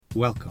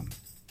Welcome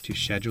to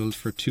Scheduled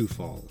for Two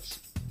Falls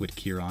with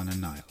Kieran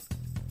and Niall,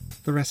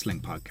 the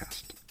wrestling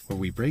podcast where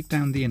we break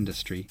down the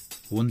industry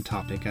one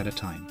topic at a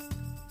time.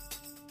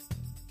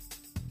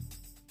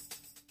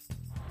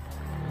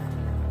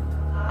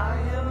 I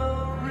am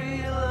a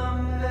real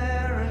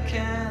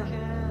American,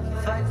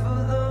 fight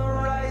for the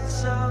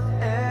rights of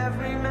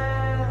every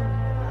man.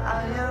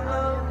 I am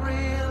a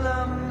real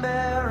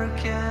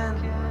American,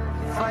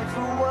 fight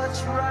for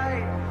what's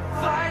right,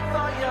 fight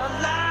for your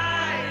life.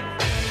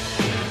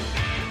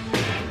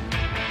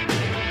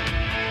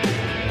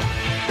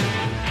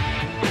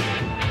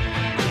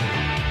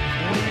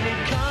 When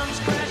it comes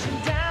crashing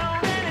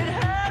down and it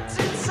hurts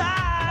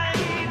inside,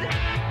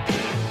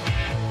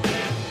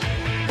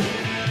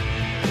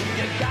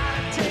 you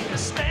gotta take a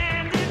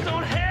stand, it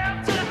don't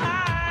have to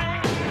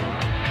hide.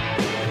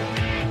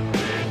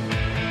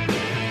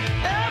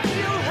 If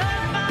you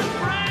hurt my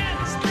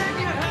friends, then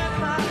you hurt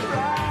my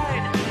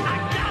pride. I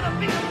gotta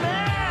be a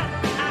man,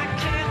 I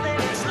can't let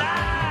it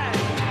slide.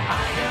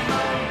 I am a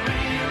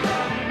real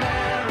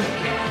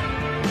American,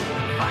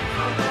 fight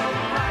for the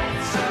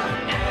rights of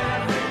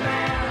every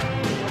man.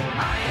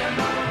 I am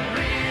a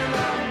real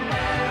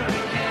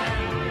American,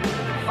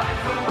 fight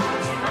for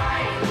what's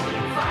right,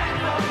 fight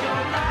for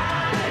your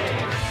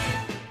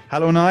life.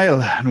 Hello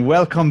Niall, and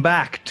welcome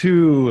back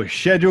to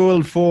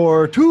Scheduled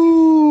for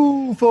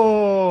Two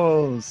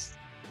Falls.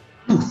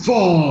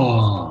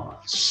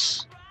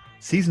 False.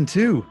 Season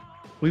 2.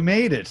 We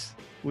made it.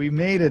 We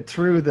made it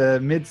through the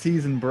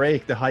mid-season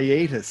break, the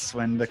hiatus,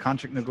 when the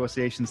contract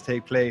negotiations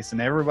take place and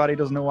everybody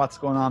doesn't know what's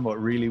going on, but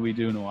really we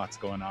do know what's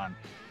going on.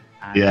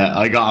 And Yeah,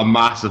 I got a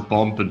massive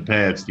bump in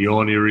pay. It's the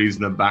only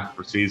reason I'm back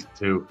for season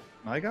 2.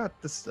 I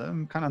got this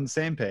kind of on the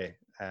same pay,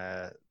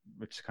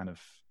 which is kind of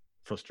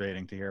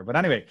frustrating to hear. But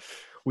anyway,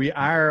 we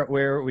are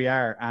where we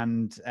are,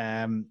 and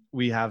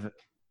we have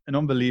an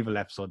unbelievable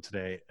episode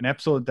today. An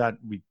episode that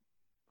we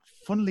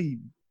funnily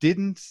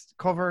didn't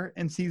cover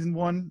in season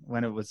 1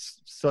 when it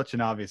was such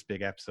an obvious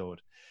big episode.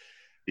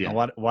 Yeah.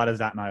 And what is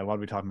that now? What are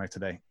we talking about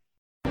today?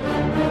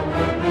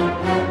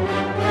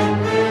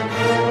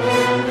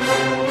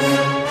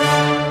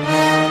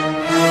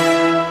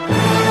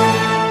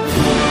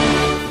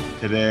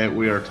 Today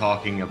we are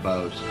talking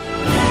about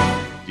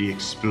the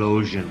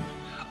explosion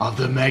of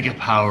the mega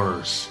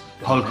powers,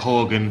 Hulk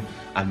Hogan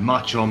and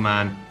Macho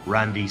Man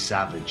Randy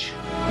Savage.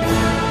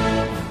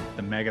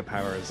 The mega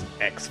powers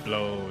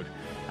explode.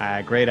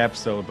 Great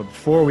episode. But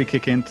before we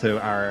kick into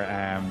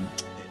our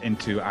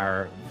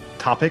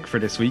topic for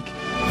this week,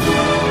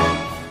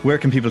 where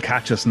can people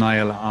catch us,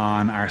 Niall,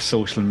 on our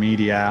social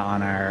media,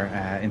 on our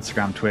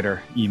Instagram,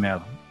 Twitter,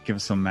 email? Give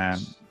us some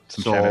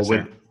So shout-outs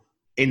with there.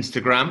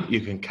 Instagram, you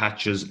can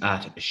catch us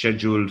at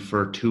Scheduled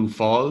for Two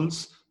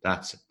Falls.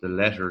 That's the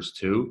letters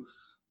 2.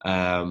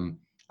 And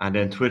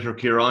then Twitter,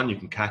 Kieran, you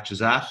can catch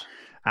us at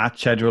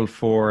Scheduled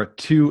for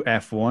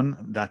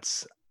 2F1.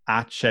 That's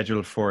at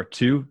Scheduled for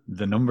 2,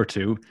 the number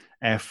 2,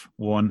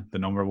 F1, the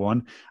number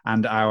 1.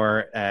 And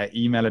our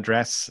email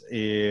address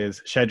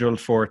is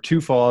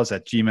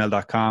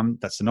scheduledfor2falls@gmail.com.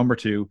 That's the number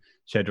 2,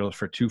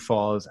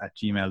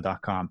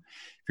 scheduledfor2falls@gmail.com.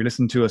 If you're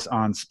listening to us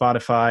on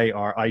Spotify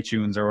or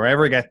iTunes or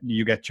wherever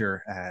you get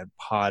your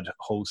pod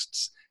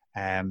hosts,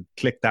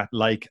 click that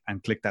like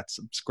and click that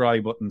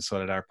subscribe button so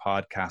that our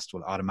podcast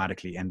will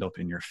automatically end up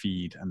in your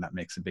feed, and that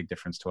makes a big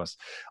difference to us.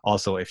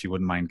 Also, if you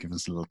wouldn't mind giving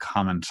us a little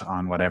comment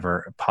on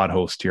whatever pod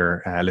host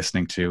you're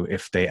listening to,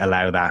 if they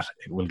allow that,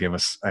 it will give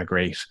us a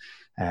great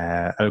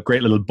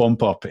little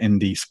bump up in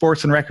the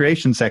sports and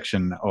recreation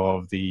section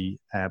of the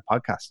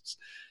podcasts.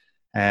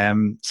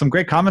 Some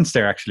great comments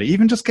there, actually.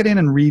 Even just get in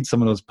and read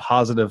some of those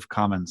positive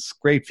comments.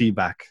 Great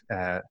feedback.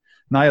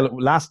 Niall,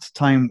 last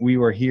time we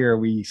were here,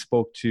 we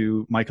spoke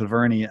to Michael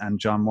Verney and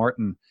John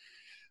Morton.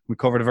 We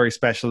covered a very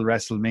special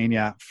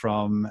WrestleMania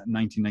from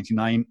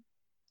 1999.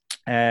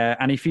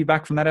 Any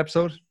feedback from that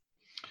episode?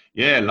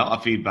 Yeah, a lot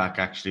of feedback,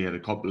 actually. Had a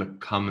couple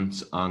of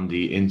comments on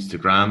the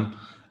Instagram.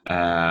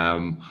 I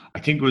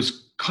think it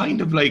was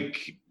kind of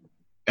like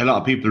a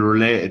lot of people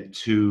related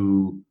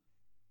to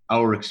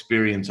our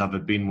experience of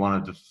it being one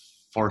of the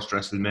first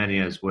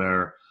WrestleManias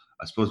where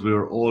I suppose we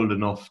were old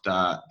enough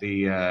that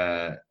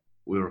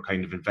we were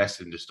kind of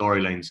invested in the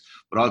storylines.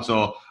 But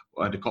also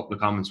I had a couple of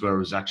comments where it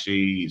was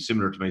actually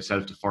similar to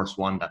myself, the first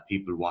one that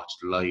people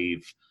watched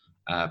live,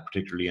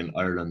 particularly in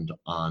Ireland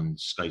on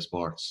Sky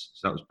Sports.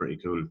 So that was pretty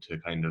cool to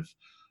kind of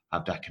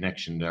have that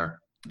connection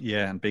there.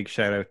 Yeah, and big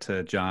shout out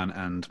to John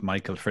and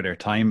Michael for their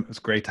time. It was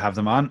great to have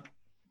them on.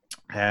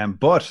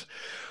 But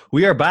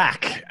we are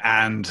back,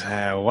 and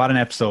what an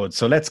episode.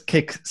 So let's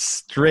kick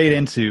straight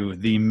into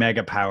the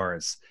mega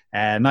powers.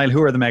 Niall,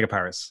 who are the mega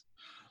powers?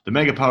 The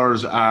mega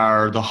powers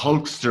are the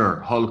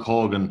Hulkster, Hulk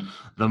Hogan,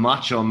 the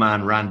Macho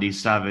Man, Randy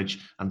Savage,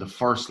 and the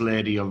First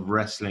Lady of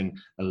Wrestling,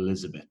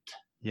 Elizabeth.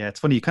 Yeah,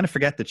 it's funny. You kind of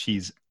forget that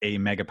she's a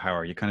mega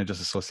power. You kind of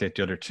just associate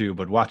the other two.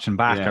 But watching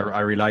back, Yeah. I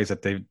realize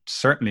that they've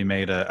certainly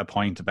made a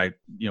point about,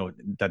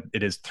 that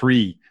it is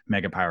 3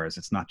 mega powers.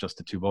 It's not just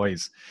the 2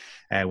 boys,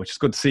 which is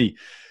good to see.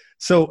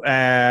 So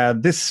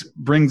this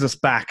brings us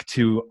back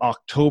to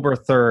October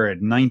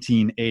 3rd,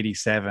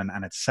 1987,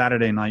 and it's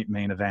Saturday night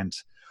main event.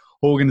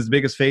 Hogan is the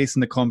biggest face in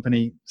the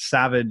company.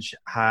 Savage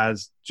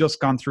has just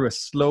gone through a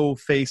slow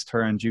face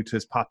turn due to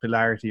his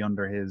popularity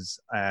under his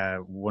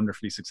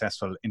wonderfully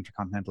successful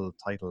Intercontinental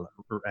title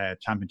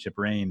championship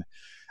reign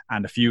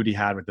and a feud he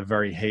had with the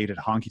very hated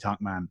Honky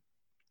Tonk Man.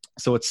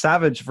 So it's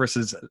Savage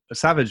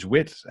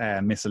with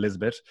Miss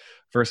Elizabeth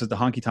versus the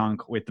Honky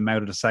Tonk with the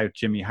Mouth of the South,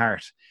 Jimmy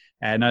Hart.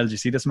 Niall, did you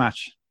see this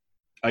match?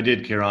 I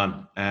did,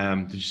 Kieran.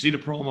 Did you see the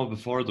promo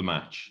before the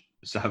match?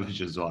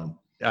 Savage's one.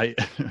 I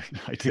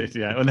did,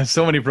 yeah. Well, there's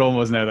so many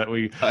promos now that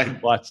we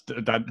watched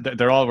that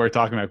they're all worth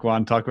talking about. Go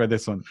on, talk about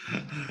this one.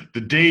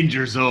 The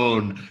danger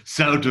zone,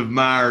 south of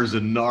Mars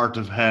and north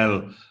of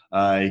hell.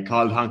 He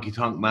called Honky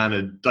Tonk Man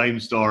a dime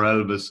store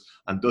Elvis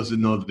and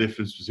doesn't know the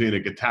difference between a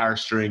guitar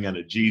string and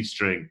a G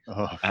string.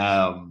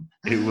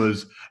 It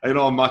was, I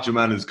know Macho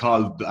Man is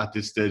called at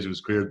this stage of his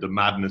career the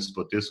madness,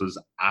 but this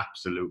was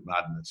absolute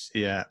madness.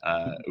 Yeah.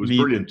 It was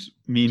brilliant.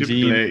 Typical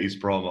 80s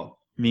promo.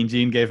 Mean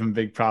Gene gave him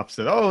big props.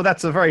 Said, "Oh,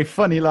 that's a very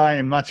funny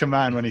line, Macho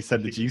Man," when he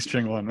said the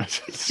G-string one,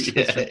 which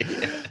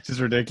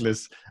is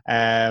ridiculous.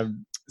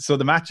 So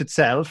the match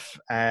itself,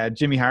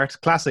 Jimmy Hart,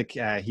 classic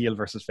heel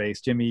versus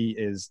face. Jimmy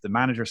is the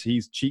manager, so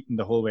he's cheating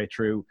the whole way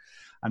through,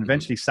 and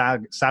eventually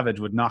Savage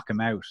would knock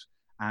him out,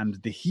 and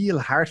the heel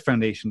Hart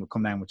Foundation would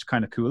come down, which is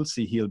kind of cool.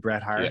 See heel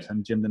Bret Hart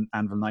and Jim the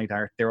Anvil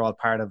Neidhart. They're all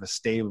part of a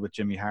stable with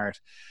Jimmy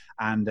Hart.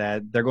 And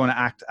they're going to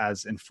act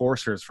as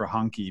enforcers for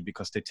Honky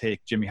because they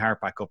take Jimmy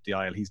Hart back up the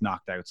aisle. He's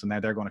knocked out. So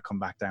now they're going to come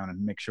back down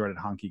and make sure that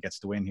Honky gets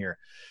the win here.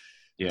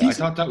 Yeah, I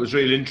thought that was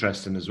really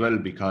interesting as well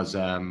because,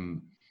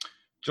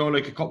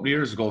 like a couple of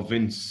years ago,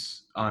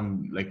 Vince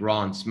on like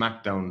Raw and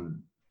SmackDown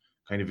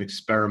kind of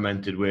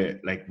experimented with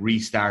like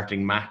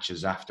restarting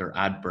matches after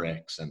ad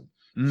breaks and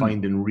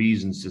finding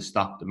reasons to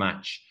stop the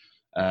match.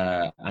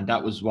 And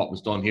that was what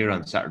was done here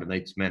on Saturday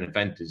night's main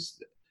event is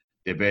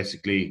they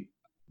basically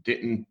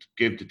didn't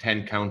give the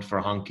 10 count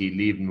for Honky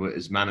leaving with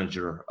his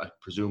manager, I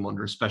presume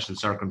under special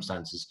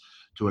circumstances,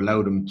 to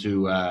allow them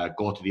to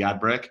go to the ad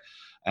break.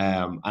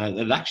 And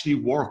it actually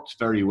worked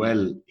very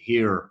well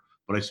here.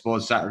 But I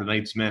suppose Saturday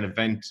night's main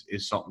event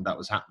is something that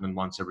was happening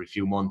once every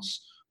few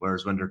months,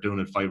 whereas when they're doing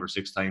it 5 or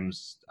 6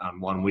 times on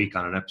 1 week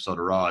on an episode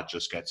of Raw, it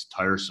just gets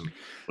tiresome.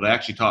 But I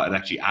actually thought it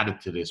actually added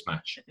to this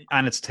match.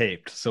 And it's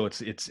taped, so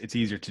it's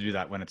easier to do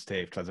that when it's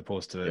taped as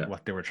opposed to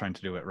what they were trying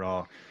to do at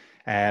Raw.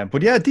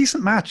 But yeah,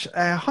 decent match.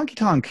 Honky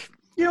Tonk,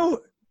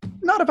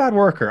 not a bad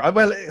worker.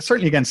 Well,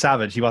 certainly against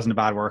Savage, he wasn't a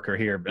bad worker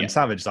here. And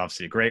Savage is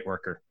obviously a great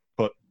worker.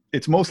 But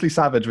it's mostly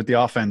Savage with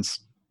the offense.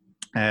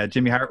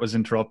 Jimmy Hart was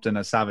interrupting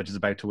as Savage is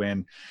about to win.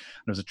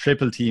 There was a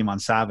triple team on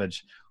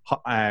Savage.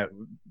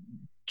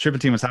 Triple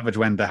team on Savage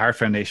when the Hart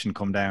Foundation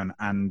come down.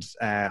 And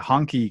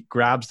Honky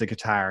grabs the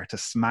guitar to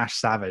smash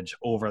Savage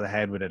over the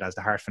head with it as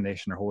the Hart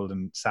Foundation are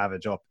holding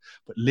Savage up.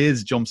 But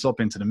Liz jumps up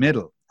into the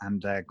middle.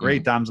 And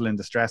great damsel in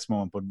distress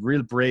moment, but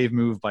real brave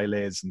move by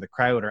Liz. And the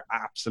crowd are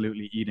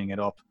absolutely eating it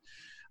up.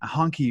 And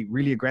Honky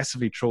really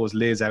aggressively throws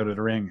Liz out of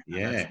the ring.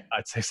 Yeah.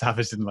 I'd say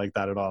Savage didn't like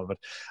that at all. But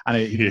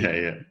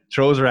he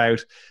throws her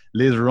out.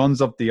 Liz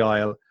runs up the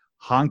aisle.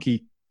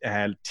 Honky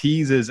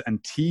teases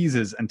and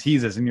teases and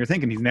teases. And you're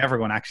thinking he's never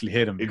going to actually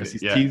hit him because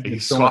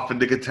he's swapping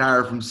the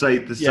guitar from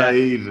side to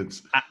side.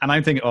 And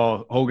I'm thinking,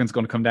 Hogan's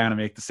going to come down and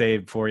make the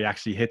save before he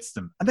actually hits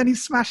them. And then he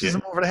smashes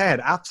him over the head,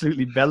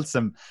 absolutely belts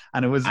him.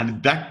 And it was...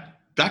 And that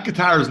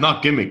guitar is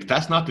not gimmick.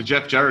 That's not the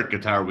Jeff Jarrett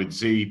guitar we'd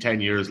see 10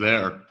 years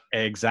later.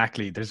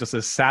 Exactly. There's just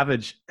a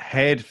Savage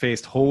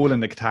head-faced hole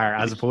in the guitar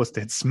as opposed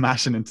to it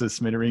smashing into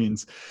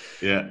smithereens.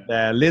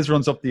 Yeah. Liz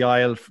runs up the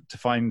aisle to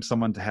find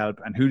someone to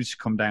help. And who did she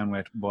come down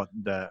with? But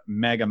the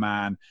Mega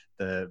Man,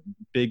 the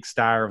big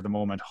star of the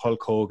moment,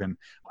 Hulk Hogan.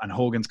 And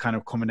Hogan's kind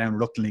of coming down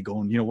reluctantly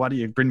going, what do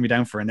you bring me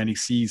down for? And then he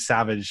sees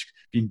Savage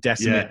being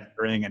decimated in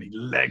the ring and he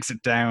legs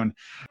it down.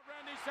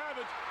 Randy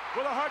Savage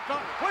with a hard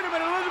count. Wait a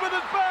minute, Elizabeth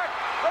is back.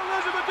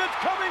 Elizabeth is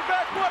coming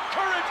back. What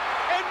courage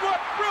and what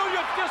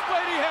brilliance this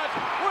lady has.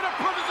 What a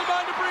presence of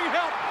mind to bring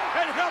help.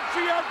 And help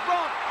she has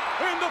brought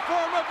in the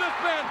form of this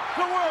man,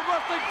 the World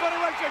Wrestling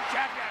Federation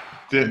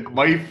champion.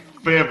 My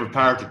favorite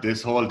part of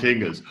this whole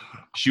thing is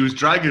she was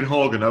dragging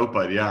Hogan out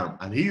by the arm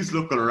and he's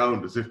looking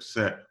around as if to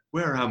say,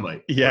 where am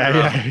I?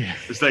 Yeah.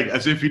 It's like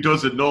as if he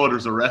doesn't know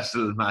there's a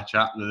wrestling match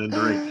happening in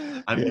the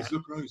ring. And he's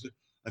looking around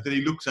and then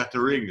he looks at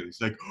the ring and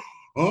he's like,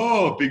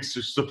 big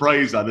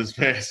surprise on his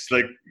face.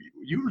 Like,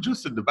 you were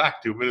just in the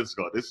back 2 minutes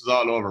ago. This is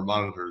all over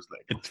monitors.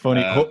 Like, it's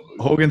funny.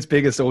 Hogan's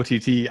biggest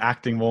OTT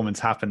acting moments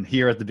happen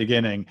here at the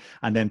beginning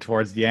and then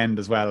towards the end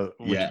as well,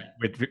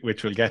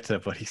 which we'll get to,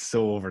 but he's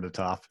so over the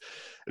top.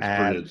 It's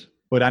brilliant.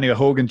 But anyway,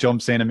 Hogan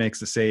jumps in and makes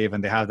the save,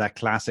 and they have that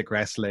classic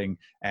wrestling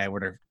where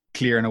they're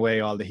clearing away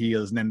all the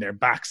heels and then their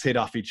backs hit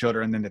off each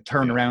other and then they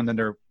turn around and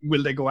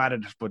will they go at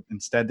it? But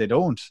instead they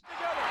don't.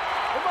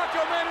 The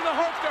Macho Man in the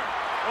holster.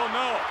 Oh,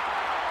 no.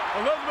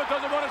 Elizabeth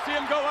doesn't want to see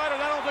him go at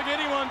it. I don't think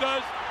anyone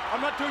does.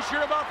 I'm not too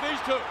sure about these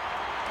two.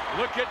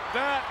 Look at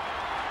that.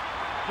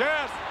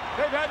 Yes,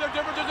 they've had their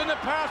differences in the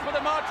past, but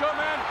the Macho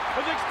Man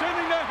is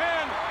extending the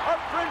hand of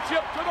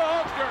friendship to the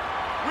Hulkster.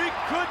 We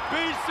could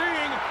be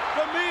seeing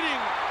the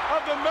meeting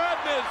of the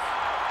Madness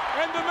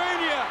and the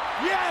Mania.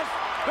 Yes,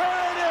 there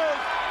it is.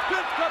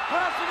 This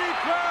capacity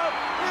crowd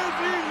is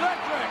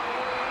electric.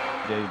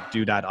 They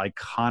do that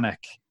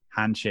iconic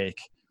handshake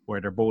where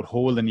they're both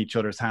holding each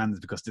other's hands,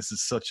 because this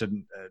is such a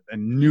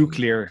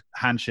nuclear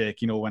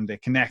handshake. You know, when they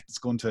connect, it's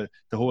going to,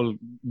 the whole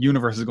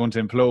universe is going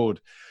to implode,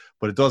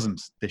 but it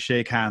doesn't. They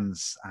shake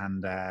hands,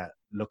 and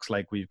looks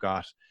like we've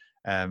got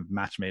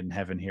match made in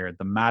heaven here.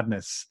 The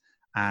Madness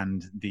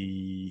and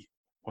the,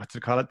 what do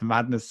you call it? The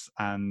Madness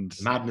and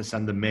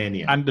the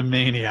Mania. And the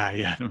Mania,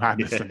 yeah, the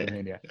Madness and the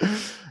Mania.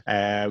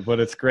 But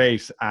it's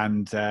great.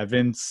 And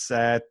Vince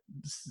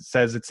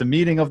says it's a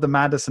meeting of the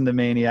Madness and the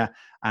Mania,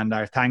 and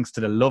our thanks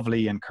to the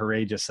lovely and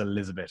courageous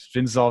Elizabeth.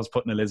 Vince is always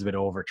putting Elizabeth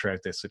over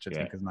throughout this, which I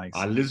think is nice.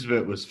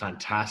 Elizabeth was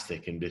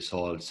fantastic in this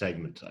whole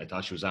segment. I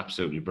thought she was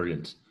absolutely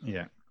brilliant.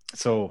 Yeah.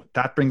 So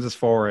that brings us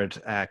forward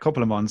a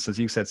couple of months. As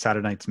you said,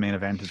 Saturday night's main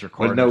event is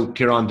recorded. Well, now,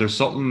 Kieran, there's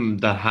something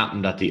that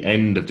happened at the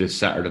end of this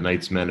Saturday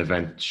night's main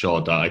event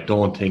show that I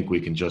don't think we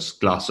can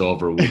just gloss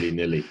over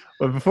willy-nilly.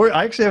 Well, before,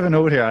 I actually have a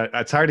note here.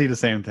 It's hardly the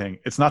same thing.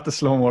 It's not the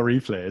slow-mo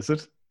replay, is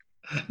it?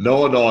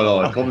 No.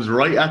 It comes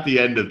right at the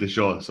end of the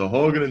show. So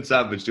Hogan and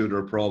Savage do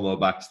their promo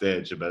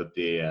backstage about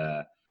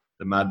the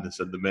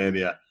Madness and the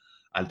Mania.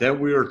 And then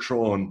we are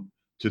thrown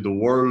to the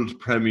world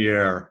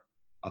premiere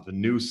of a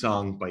new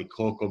song by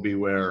Coco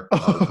Beware.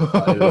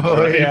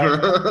 I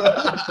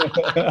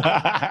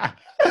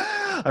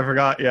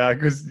forgot,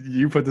 because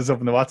you put this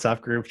up in the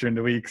WhatsApp group during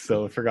the week,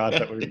 so I forgot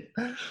that we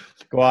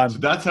go on. So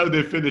that's how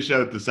they finish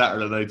out the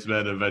Saturday night's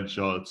main event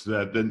show. It's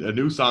a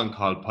new song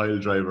called Pile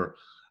Driver,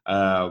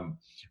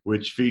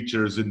 which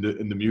features in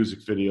the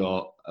music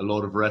video a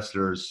lot of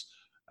wrestlers.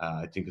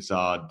 I think I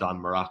saw Don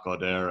Morocco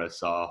there. I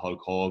saw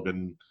Hulk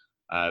Hogan.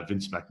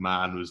 Vince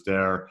McMahon was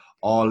there,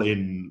 all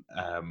in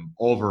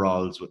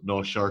overalls with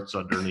no shirts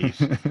underneath,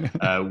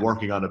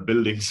 working on a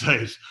building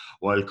site,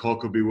 while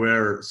Coco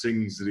Beware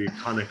sings the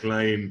iconic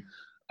line,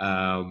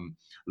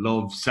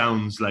 "Love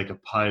sounds like a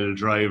pile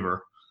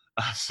driver."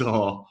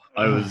 So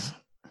I was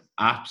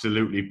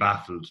absolutely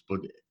baffled. But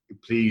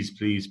please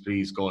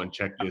go and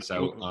check this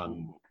out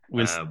on.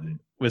 We'll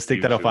stick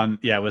YouTube. That up on.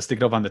 Yeah, we'll stick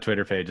it up on the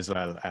Twitter page as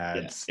well.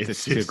 It's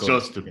just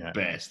the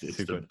best. It's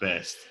the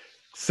best.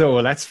 So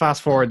let's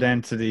fast forward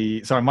then to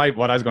the. Sorry,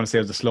 what I was going to say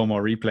was the slow-mo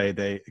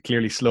replay.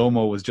 Clearly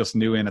slow-mo was just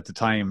new in at the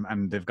time,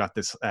 and they've got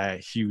this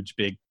huge,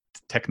 big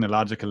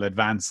technological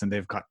advance, and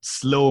they've got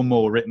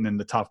slow-mo written in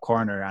the top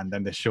corner, and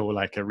then they show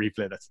like a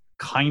replay that's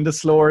kind of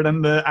slower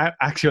than the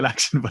actual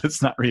action, but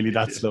it's not really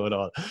that slow at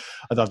all.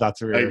 I thought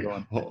that's where we were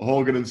going.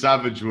 Hogan and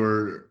Savage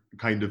were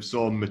kind of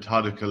so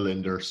methodical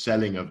in their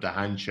selling of the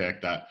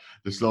handshake that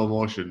the slow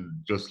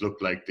motion just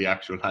looked like the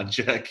actual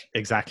handshake.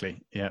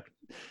 Exactly, yeah.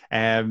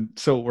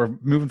 So we're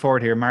moving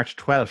forward here. March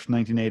 12th,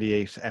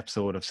 1988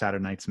 episode of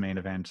Saturday Night's Main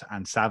Event,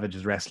 and Savage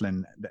is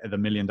wrestling the $1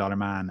 Million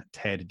Man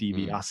Ted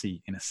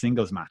DiBiase in a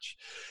singles match.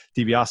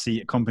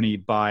 DiBiase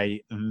accompanied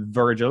by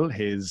Virgil,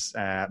 his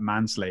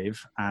manslave,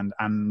 and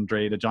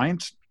Andre the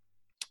Giant.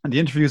 And the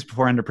interviews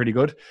beforehand are pretty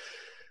good.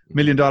 $1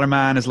 Million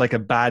Man is like a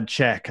bad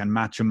check, and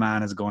Macho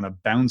Man is going to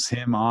bounce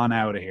him on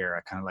out of here.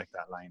 I kind of like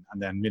that line.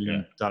 And then $1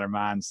 Million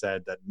Man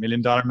said that $1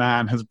 Million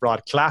Man has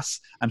brought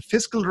class and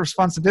fiscal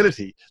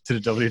responsibility to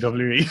the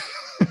WWE.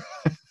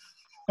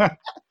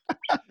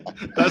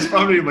 That's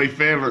probably my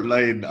favorite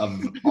line of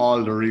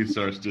all the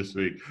research this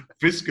week.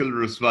 Fiscal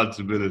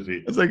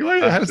responsibility. It's like,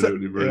 how's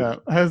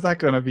that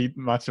going to beat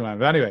Macho Man?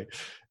 But anyway,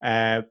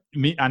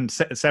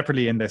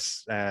 separately in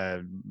this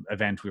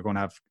event, we're going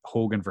to have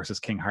Hogan versus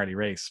King Harley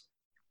Race.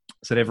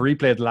 So they've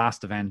replayed the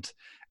last event,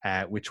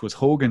 which was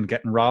Hogan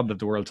getting robbed of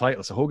the world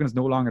title. So Hogan's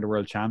no longer the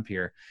world champ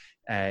here.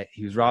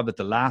 He was robbed at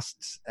the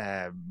last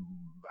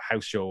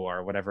house show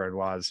or whatever it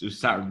was. It was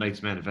Saturday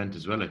Night's Main Event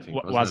as well, I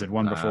think. Was it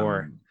one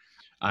before?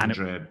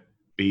 Andre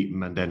beat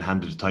him and then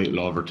handed the title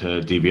over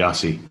to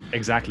DiBiase.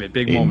 Exactly, a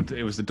big moment.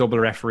 It was the double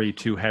referee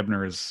to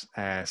Hebner's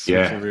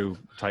switcheroo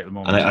title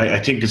moment. And I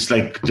think it's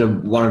like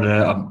one of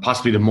the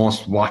possibly the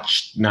most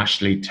watched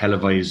nationally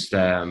televised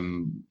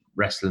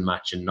wrestling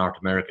match in North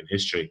American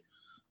history.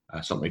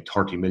 Something like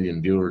 30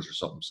 million viewers or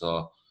something.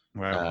 So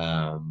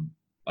wow.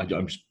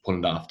 I'm just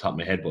pulling that off the top of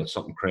my head, but it's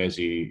something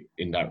crazy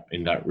in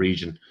that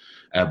region.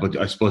 But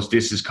I suppose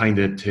this is kind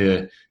of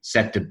to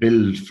set the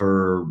build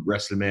for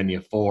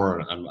WrestleMania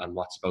 4 and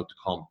what's about to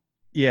come.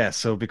 Yeah,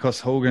 so because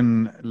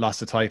Hogan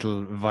lost the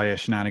title via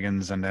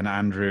shenanigans, and then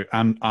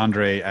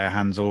Andre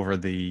hands over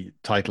the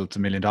title to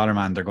 $1 Million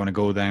Man, they're going to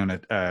go down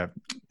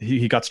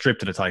he got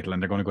stripped of the title,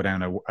 and they're going to go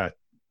down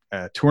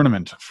a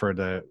tournament for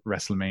the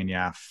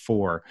WrestleMania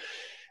 4.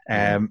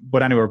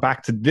 But anyway, we're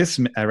back to this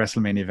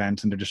WrestleMania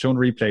event, and they're just showing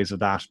replays of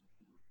that.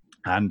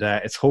 And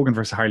it's Hogan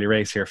versus Harley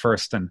Race here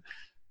first. And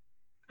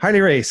Harley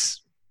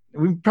Race,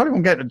 we probably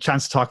won't get a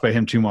chance to talk about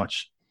him too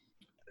much.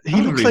 He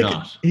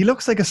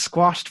looks like a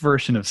squashed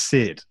version of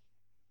Sid.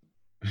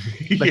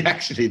 He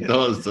actually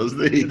does,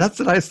 doesn't he? That's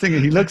what I was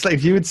thinking. He looks like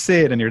if you would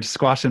Sid and you're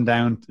squashing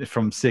down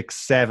from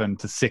 6'7"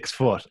 to 6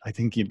 foot, I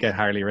think you'd get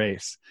Harley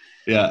Race.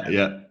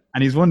 Yeah.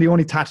 And he's one of the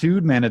only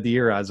tattooed men of the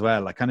era as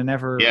well. I kind of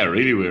never. Yeah,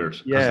 really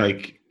weird. Because Yeah.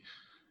 like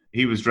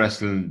he was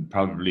wrestling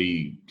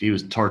he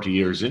was 30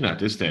 years in at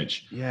this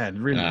stage. Yeah,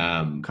 really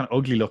kind of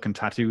ugly looking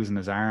tattoos in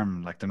his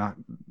arm. Like they're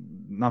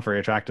not very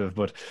attractive,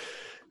 but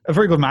a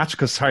very good match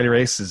because Harley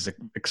Race is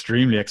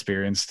extremely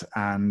experienced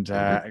and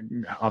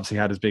obviously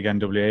had his big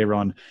NWA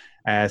run.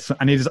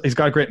 And he's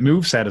got a great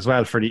move set as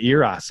well for the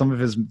era. Some of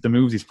the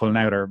moves he's pulling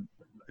out are,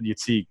 you'd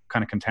see,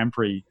 kind of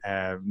contemporary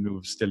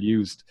moves still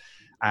used.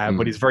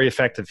 But he's very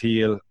effective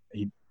heel.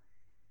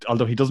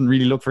 Although he doesn't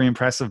really look very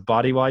impressive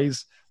body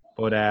wise,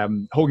 but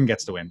Hogan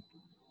gets the win.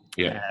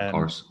 Yeah, of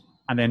course.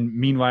 And then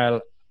meanwhile,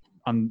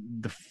 on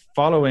the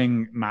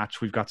following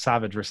match, we've got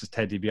Savage versus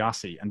Ted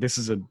DiBiase, and this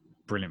is a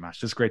brilliant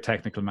match. This is a great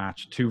technical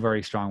match. Two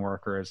very strong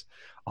workers.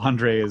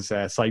 Andre is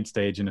side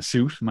stage in a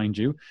suit, mind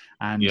you,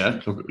 and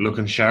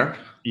looking sharp.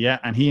 Yeah,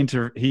 and he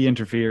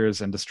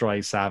interferes and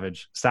destroys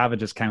Savage.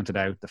 Savage is counted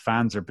out. The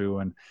fans are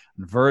booing,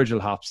 and Virgil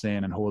hops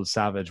in and holds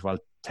Savage while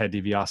Ted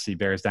DiBiase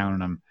bears down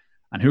on him.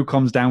 And who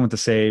comes down with the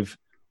save?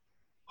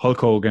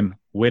 Hulk Hogan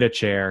with a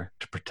chair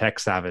to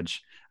protect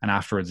Savage, and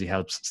afterwards he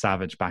helps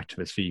Savage back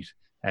to his feet.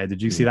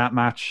 Did you see that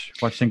match?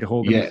 What do you think of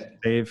Hogan's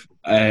save?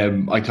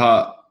 I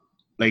thought,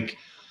 like,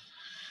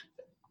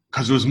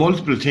 because there was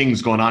multiple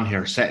things going on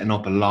here, setting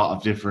up a lot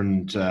of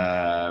different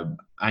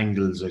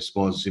angles, I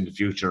suppose, in the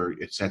future.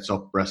 It sets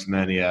up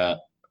WrestleMania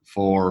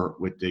 4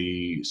 with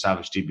the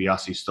Savage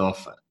DiBiase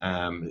stuff.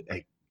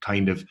 It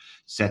kind of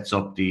sets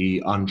up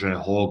the Andre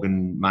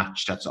Hogan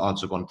match that's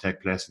also going to take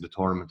place in the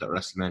tournament at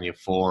WrestleMania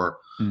 4.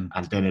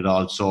 And then it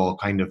also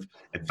kind of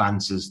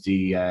advances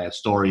the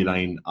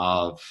storyline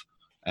of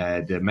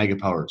the Mega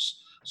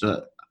Powers.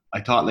 So I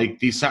thought, like,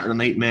 these Saturday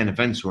Night main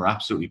events were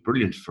absolutely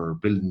brilliant for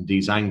building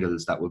these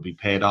angles that would be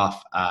paid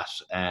off at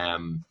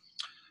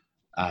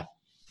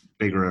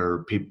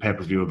bigger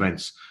pay-per-view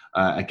events.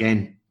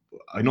 Again,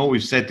 I know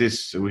we've said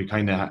this, we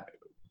kind of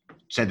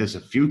said this a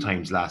few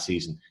times last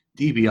season.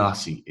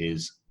 DiBiase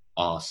is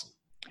awesome.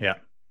 Yeah.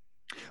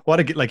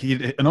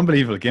 An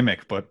unbelievable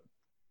gimmick, but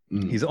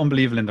he's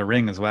unbelievable in the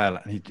ring as well.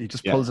 And he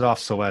just pulls it off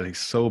so well. He's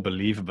so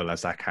believable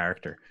as that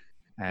character.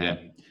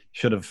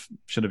 Should have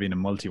been a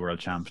multi-world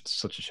champ. It's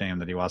such a shame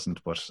that he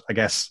wasn't. But I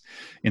guess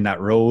in that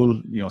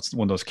role, it's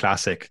one of those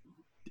classic,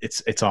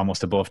 it's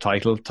almost above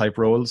title type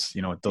roles.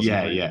 It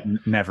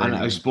doesn't never. And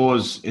I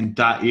suppose in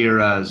that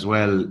era as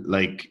well,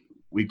 like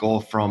we go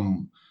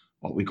from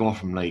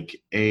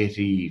like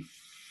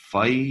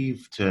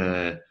 85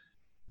 to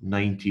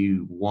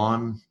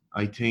 91,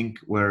 I think,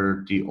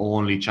 where the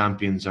only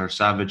champions are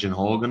Savage and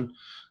Hogan.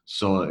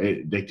 So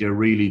they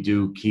really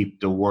do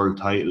keep the world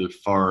title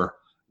for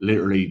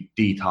literally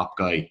the top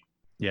guy.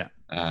 Yeah.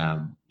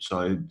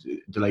 So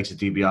the likes of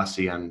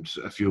DiBiase and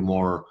a few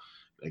more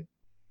like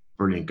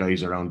brilliant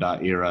guys around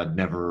that era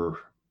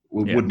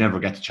would never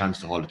get the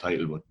chance to hold the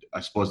title. But I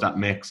suppose that's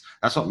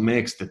what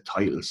makes the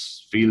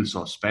titles feel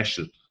so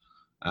special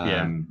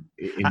in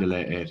the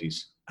late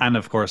 80s. And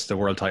of course, the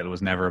world title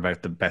was never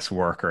about the best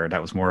worker.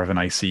 That was more of an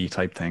IC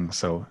type thing.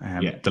 So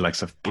the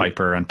likes of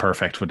Piper and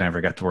Perfect would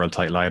never get the world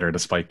title either,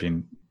 despite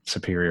being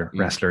superior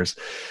wrestlers.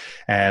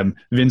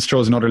 Vince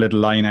throws another little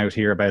line out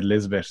here about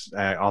Elizabeth,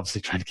 obviously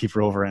trying to keep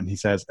her over, and he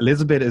says,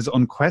 Elizabeth is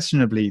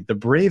unquestionably the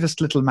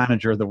bravest little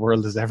manager the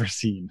world has ever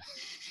seen.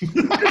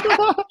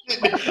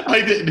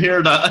 I didn't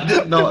hear that. I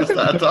didn't notice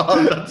that at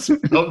all. That's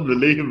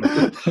unbelievable.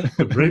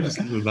 The bravest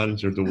little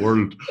manager the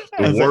world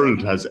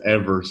has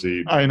ever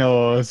seen. I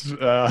know.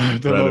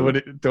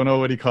 Don't know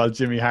what he called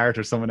Jimmy Hart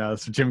or someone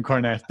else. Jim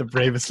Cornette, the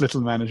bravest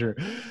little manager.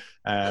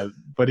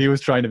 But he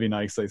was trying to be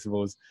nice, I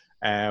suppose.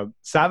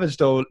 Savage,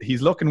 though,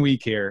 he's looking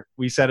weak here.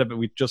 We said it, but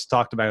we just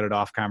talked about it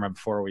off camera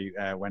before we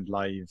went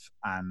live,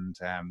 and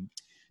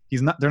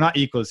they're not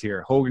equals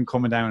here. Hogan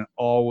coming down,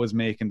 always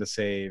making the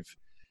save.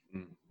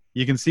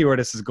 You can see where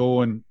this is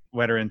going,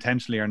 whether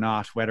intentionally or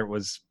not, whether it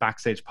was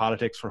backstage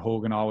politics where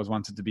Hogan always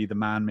wanted to be the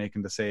man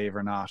making the save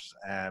or not.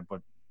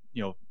 But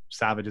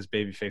Savage is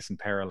babyface in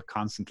peril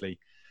constantly,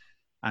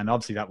 and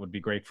obviously that would be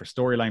great for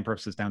storyline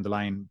purposes down the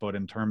line. But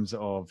in terms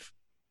of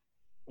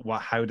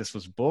how this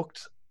was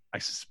booked, I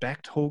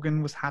suspect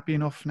Hogan was happy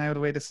enough now the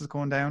way this is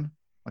going down.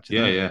 What do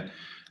you think? Yeah.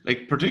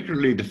 Like,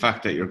 particularly the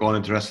fact that you're going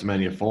into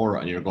WrestleMania 4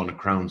 and you're going to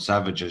crown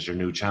Savage as your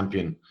new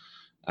champion.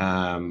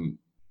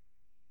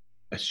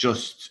 It's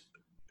just,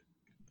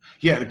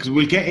 because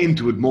we'll get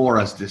into it more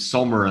as the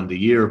summer and the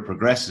year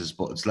progresses,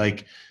 but it's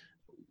like,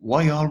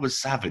 why always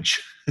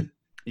Savage?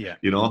 Yeah.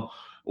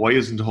 Why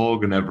isn't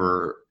Hogan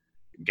ever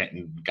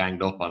getting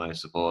ganged up on, I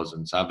suppose,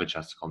 and Savage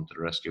has to come to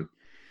the rescue?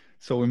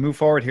 So we move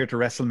forward here to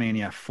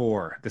WrestleMania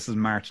 4. This is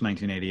March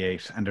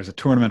 1988, and there's a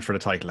tournament for the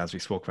title, as we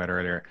spoke about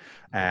earlier.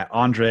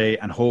 Andre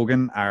and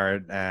Hogan are,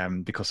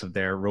 because of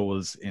their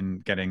roles in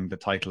getting the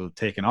title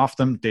taken off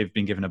them, they've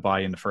been given a bye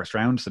in the first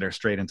round, so they're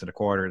straight into the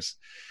quarters.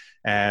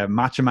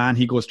 Macho Man,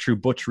 he goes through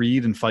Butch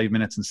Reed in 5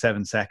 minutes and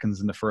 7 seconds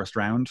in the first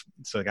round,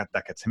 so that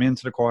gets him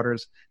into the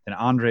quarters. Then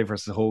Andre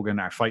versus Hogan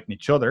are fighting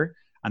each other,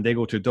 and they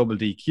go to double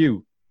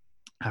DQ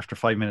after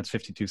 5 minutes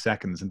 52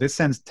 seconds, and this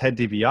sends Ted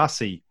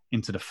DiBiase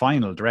into the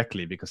final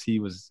directly because he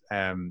was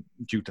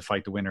due to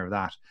fight the winner of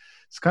that.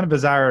 It's kind of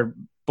bizarre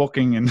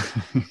booking in,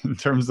 in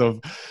terms of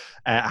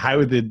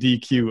how the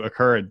DQ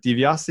occurred.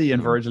 DiBiase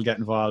and Virgil get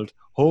involved.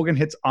 Hogan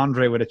hits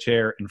Andre with a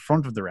chair in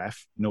front of the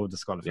ref, no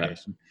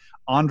disqualification.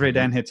 Andre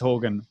then hits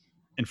Hogan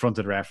in front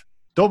of the ref,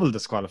 double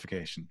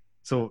disqualification.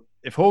 So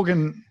if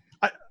Hogan,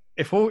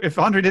 if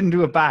Andre didn't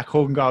do it back,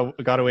 Hogan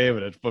got away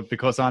with it. But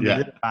because Andre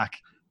did it back,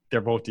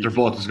 they're both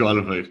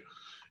disqualified.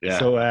 Yeah.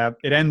 So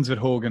it ends with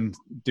Hogan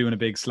doing a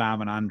big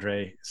slam on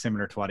Andre,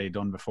 similar to what he'd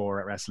done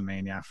before at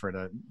WrestleMania for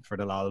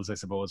the lols, I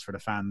suppose, for the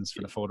fans,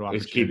 for the photo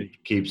opportunity.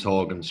 Keeps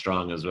Hogan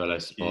strong as well, I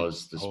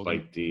suppose,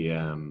 despite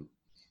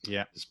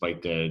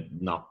despite the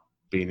not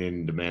being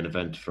in the main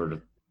event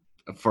for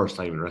the first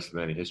time in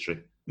WrestleMania history.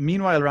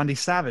 Meanwhile, Randy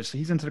Savage, so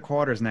he's into the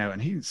quarters now,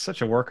 and he's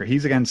such a worker.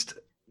 He's against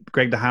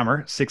Greg the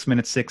Hammer, 6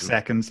 minutes 6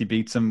 seconds. He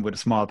beats him with a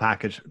small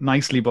package.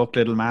 Nicely booked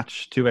little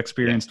match. 2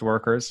 experienced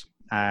workers.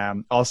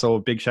 Also, a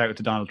big shout out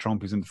to Donald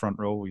Trump, who's in the front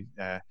row. We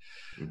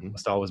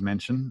must always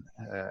mention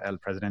El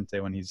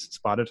Presidente when he's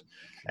spotted.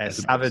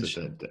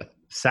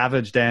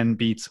 Savage then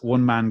beats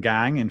One Man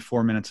Gang in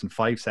 4 minutes and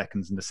 5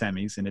 seconds in the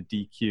semis in a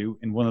DQ,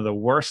 in one of the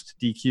worst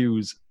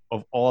DQs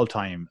of all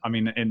time. I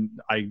mean,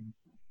 I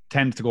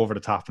tend to go over the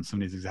top in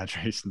some of these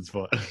exaggerations,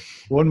 but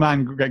One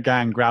Man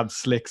Gang grabs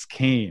Slick's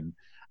cane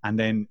and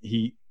then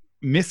he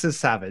misses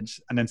Savage,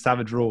 and then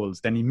Savage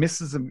rolls. Then he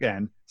misses him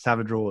again.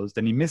 Savage rolls.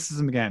 Then he misses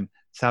him again.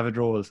 Savage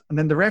rolls. And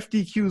then the ref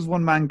DQs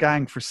One Man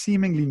Gang for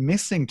seemingly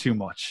missing too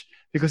much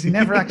because he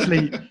never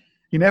actually,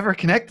 he never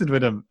connected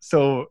with him.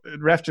 So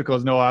ref just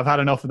goes, no, I've had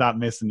enough of that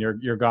miss and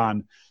you're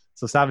gone.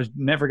 So Savage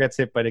never gets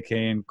hit by the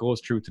cane,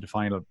 goes through to the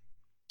final.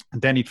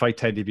 And then he'd fight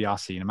Ted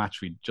DiBiase in a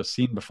match we'd just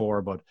seen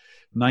before, but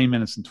 9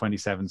 minutes and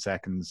 27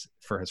 seconds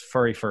for his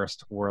very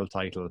first world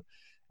title.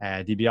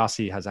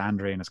 DiBiase has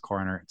Andre in his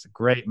corner. It's a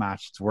great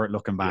match. It's worth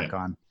looking back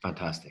on.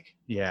 Fantastic.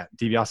 Yeah,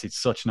 DiBiase is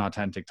such an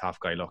authentic tough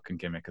guy look and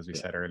gimmick, as we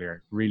said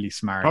earlier. Really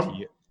smart.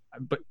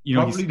 But you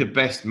know, probably the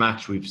best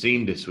match we've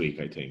seen this week,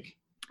 I think.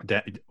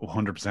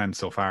 100%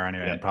 so far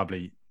anyway, and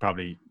probably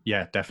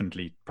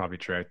definitely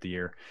throughout the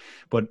year.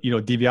 But you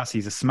know, DiBiase,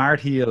 he's a smart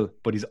heel,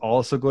 but he's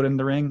also good in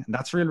the ring, and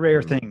that's a real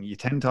rare thing. You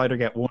tend to either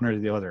get one or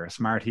the other, a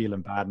smart heel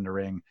and bad in the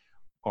ring,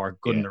 or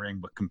good in the ring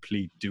but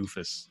complete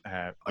doofus.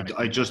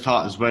 I just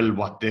thought as well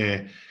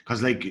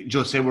because like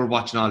just say we're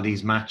watching all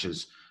these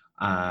matches,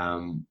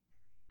 and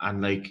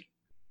like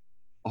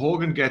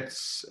Hogan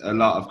gets a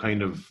lot of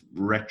kind of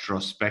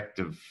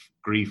retrospective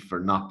grief for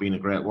not being a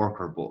great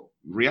worker, but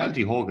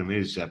reality Hogan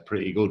is a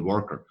pretty good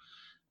worker.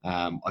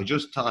 I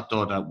just thought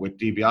though that with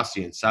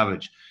DiBiase and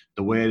Savage,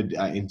 the way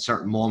in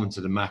certain moments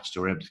of the match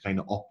they were able to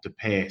kind of up the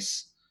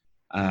pace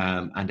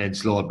and then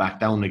slow it back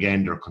down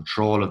again, their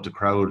control of the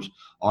crowd,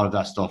 all of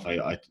that stuff,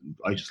 I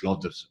just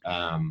loved it.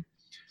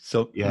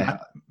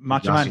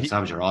 Macho Man and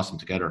Savage are awesome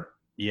together.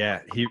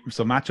 Yeah,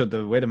 Macho,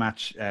 the way the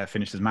match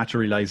finishes, Macho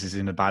realizes he's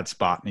in a bad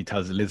spot and he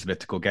tells Elizabeth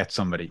to go get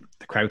somebody.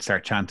 The crowd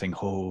start chanting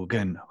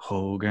Hogan,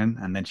 Hogan,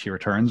 and then she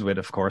returns with,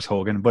 of course,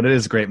 Hogan. But it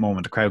is a great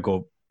moment. The crowd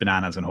go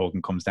bananas when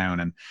Hogan comes down,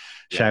 and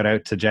shout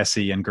out to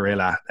Jesse and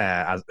Gorilla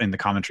as in the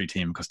commentary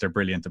team because they're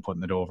brilliant at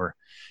putting it over.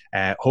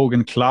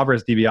 Hogan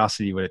clobbers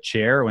DiBiase with a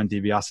chair when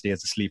DiBiase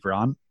has the sleeper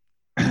on.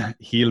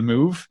 Heel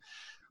move.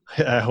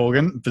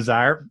 Hogan,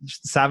 bizarre.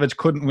 Savage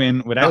couldn't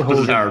win without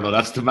Hogan. Bizarre, but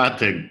that's the mad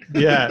thing.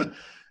 Yeah.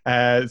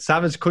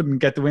 Savage couldn't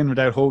get the win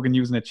without Hogan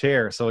using a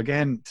chair. So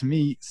again, to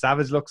me,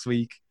 Savage looks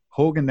weak.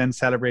 Hogan then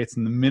celebrates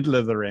in the middle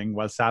of the ring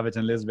while Savage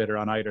and Elizabeth are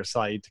on either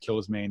side to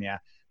close Mania.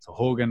 So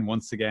Hogan,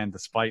 once again,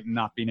 despite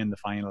not being in the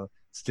final,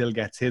 still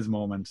gets his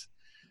moment.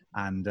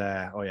 And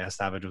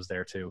Savage was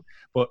there too.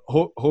 But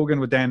Hogan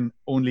would then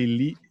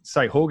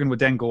Hogan would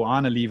then go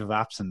on a leave of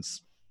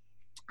absence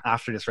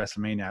after this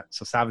WrestleMania.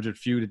 So Savage would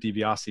feud with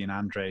DiBiase and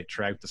Andre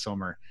throughout the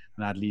summer,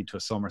 and that'd lead to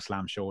a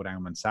SummerSlam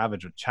showdown when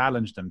Savage would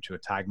challenge them to a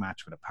tag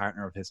match with a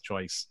partner of his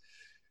choice.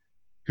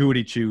 Who would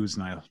he choose,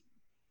 Niall?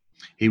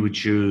 He would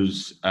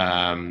choose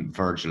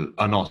Virgil.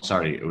 Oh no,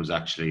 sorry, it was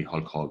actually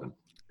Hulk Hogan.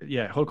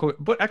 Yeah, Hulk Hogan.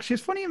 But actually,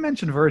 it's funny you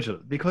mentioned Virgil,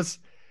 because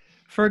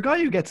for a guy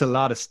who gets a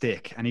lot of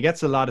stick, and he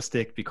gets a lot of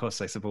stick because,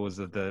 I suppose,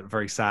 of the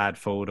very sad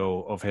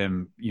photo of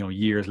him,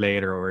 years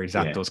later, where he's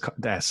at those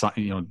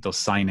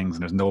signings,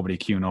 and there's nobody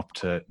queuing up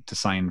to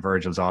sign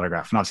Virgil's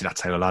autograph. And obviously,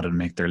 that's how a lot of them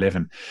make their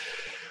living.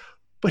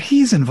 But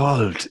he's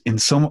involved in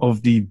some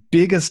of the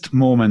biggest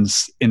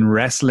moments in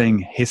wrestling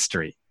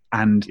history.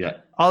 And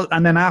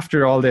then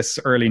after all this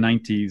early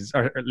 90s,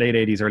 or late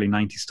 80s, early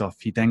 90s stuff,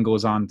 he then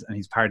goes on and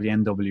he's part of the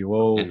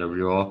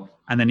NWO.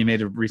 And then he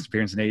made a recent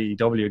appearance in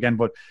AEW again.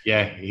 But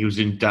yeah, he was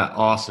in that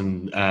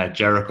awesome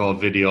Jericho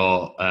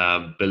video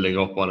building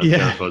up one of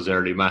Jericho's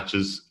early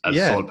matches as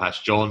Soul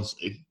Patch Jones.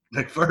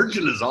 Like,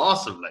 Virgil is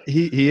awesome. Like,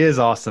 he is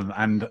awesome.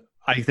 And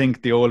I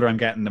think the older I'm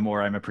getting, the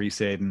more I'm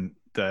appreciating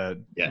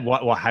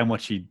how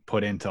much he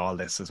put into all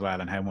this as well,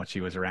 and how much he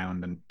was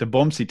around, and the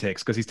bumps he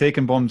takes, because he's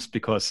taking bumps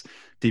because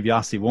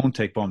DiBiase won't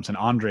take bumps and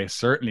Andre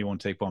certainly won't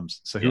take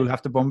bumps, so he'll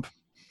have to bump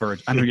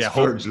Virgil. And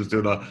Virgil's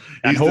doing that.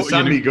 He's the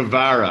Sammy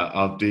Guevara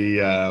of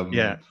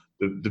the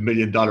the $1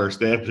 million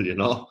staple, you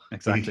know.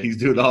 Exactly. He's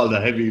doing all the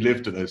heavy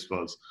lifting, I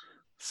suppose.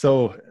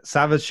 So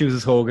Savage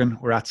chooses Hogan.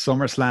 We're at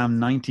SummerSlam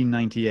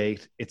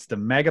 1998. It's the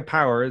Mega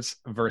Powers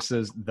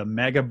versus the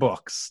Mega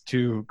Bucks,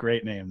 two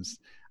great names.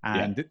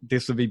 And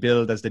this will be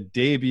billed as the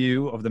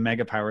debut of the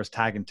Mega Powers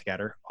tagging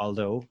together,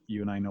 although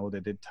you and I know they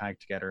did tag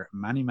together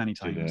many, many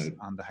times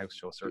on the house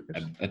show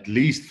circuit. At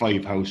least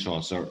 5 house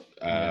shows or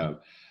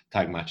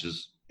tag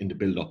matches in the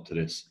build-up to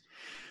this.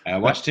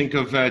 What do you think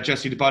of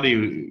Jesse the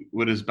Body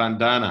with his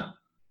bandana?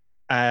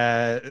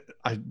 I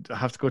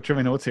have to go through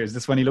my notes here. Is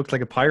this when he looked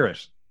like a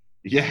pirate?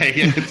 Yeah,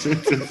 it's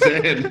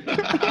insane.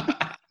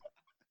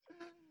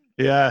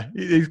 Yeah,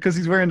 because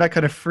he's wearing that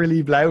kind of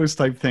frilly blouse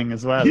type thing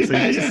as well. So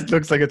he just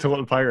looks like a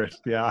total pirate.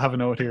 Yeah, I have a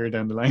note here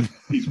down the line.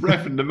 He's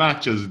reffing the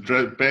matches,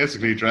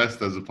 basically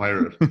dressed as a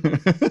pirate.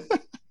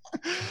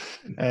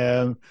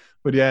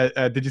 But yeah,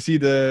 did you see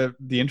the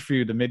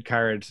interview, the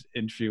mid-card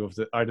interview of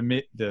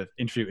the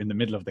interview in the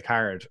middle of the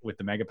card with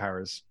the Mega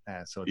Powers?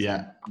 So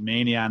it's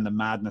Mania and the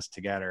Madness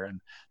together,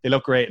 and they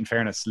look great. In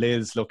fairness,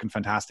 Liz looking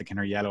fantastic in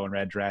her yellow and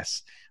red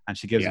dress, and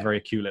she gives a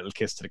very cute little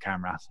kiss to the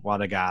camera.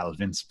 What a gal!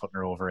 Vince putting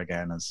her over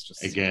again is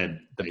just the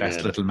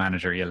best little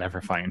manager you'll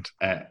ever find.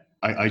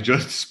 I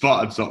just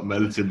spotted something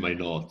else in my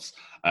notes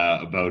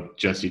about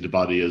Jesse the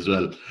Body as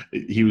well.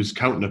 He was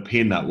counting a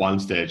pin at one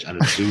stage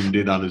and it zoomed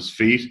in on his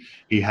feet.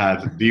 He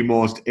had the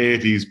most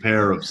 80s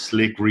pair of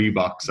slick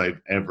Reeboks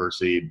I've ever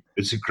seen.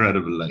 It's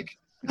incredible, like.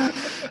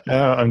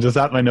 I'm just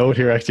at my note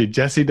here, actually.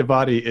 Jesse the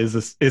Body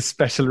is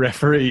special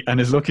referee and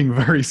is looking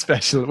very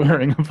special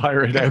wearing a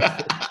pirate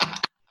outfit.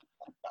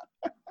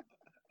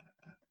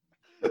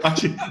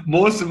 Actually,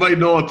 most of my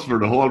notes for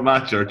the whole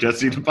match are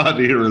Jesse the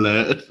Body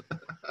related.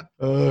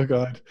 Oh,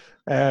 God.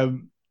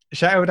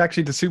 Shout out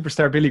actually to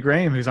superstar Billy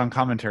Graham, who's on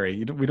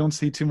commentary. We don't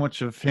see too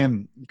much of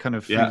him.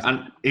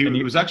 And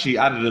he was actually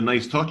added a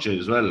nice touch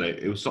as well. Like,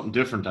 it was something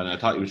different, and I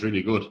thought he was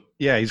really good.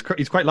 Yeah, he's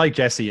quite like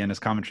Jesse in his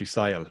commentary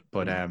style.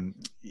 But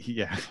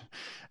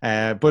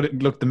but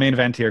look, the main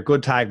event here,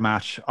 good tag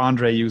match.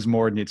 Andre used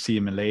more than you'd see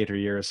him in later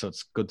years, so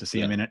it's good to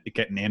see him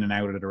getting in and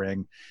out of the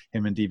ring.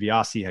 Him and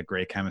DiBiase had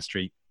great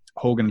chemistry.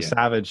 Hogan and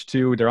Savage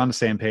too, they're on the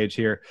same page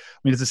here. I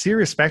mean, it's a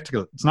serious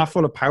spectacle. It's not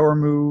full of power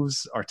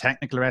moves or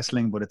technical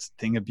wrestling, but it's a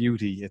thing of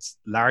beauty. It's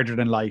larger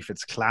than life.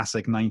 It's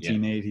classic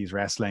 1980s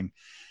wrestling.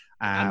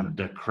 And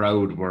the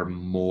crowd were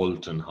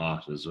molten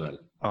hot as well.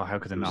 Oh, how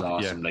could they not? It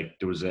was awesome. Like,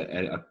 there was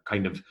a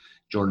kind of,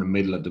 during the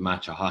middle of the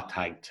match, a hot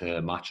tag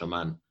to Macho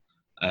Man.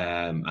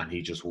 And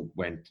he just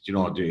went,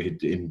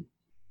 in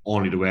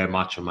only the way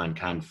Macho Man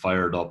can,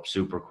 fired up,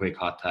 super quick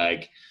hot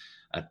tag.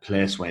 A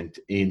place went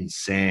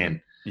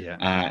insane.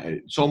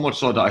 So much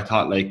so that I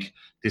thought, like,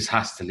 this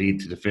has to lead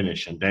to the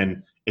finish. And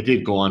then it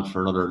did go on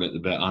for another little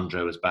bit.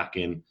 Andre was back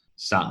in,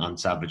 sat on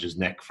Savage's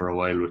neck for a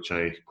while, which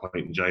I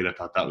quite enjoyed. I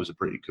thought that was a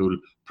pretty cool,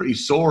 pretty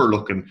sore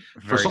looking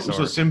for something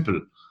so simple.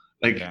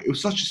 Like, it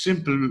was such a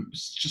simple,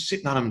 just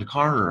sitting on him in the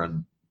corner,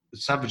 and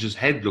Savage's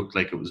head looked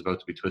like it was about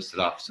to be twisted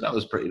off. So that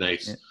was pretty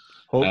nice.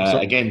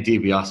 Again,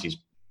 DiBiase's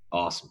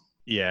awesome.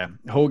 Yeah,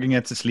 Hogan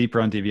gets a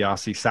sleeper on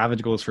DiBiase.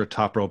 Savage goes for a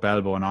top rope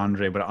elbow on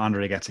Andre, but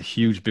Andre gets a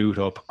huge boot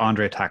up.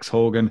 Andre attacks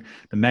Hogan.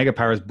 The Mega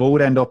Powers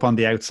both end up on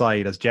the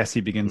outside as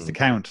Jesse begins to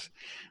count.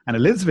 And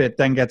Elizabeth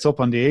then gets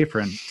up on the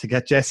apron to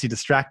get Jesse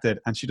distracted,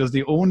 and she does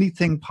the only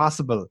thing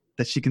possible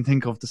that she can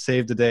think of to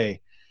save the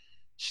day.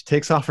 She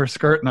takes off her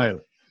skirt,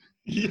 Niall.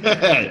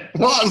 Yeah,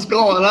 what is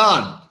going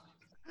on?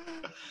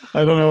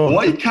 I don't know.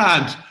 Why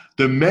can't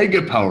the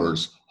Mega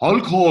Powers,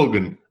 Hulk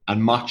Hogan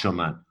and Macho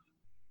Man,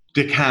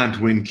 they can't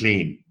win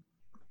clean?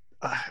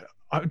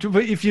 But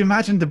if you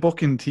imagine the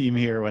booking team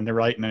here when they're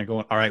writing and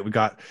going, all right, we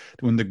got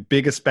one of the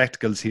biggest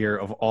spectacles here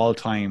of all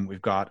time.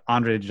 We've got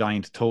Andre the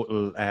Giant,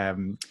 total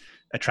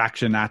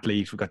attraction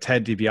athlete. We've got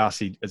Ted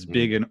DiBiase, as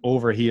big an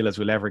overheel as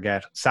we'll ever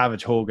get.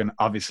 Savage, Hogan,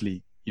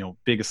 obviously,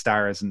 biggest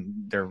stars and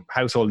their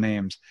household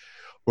names.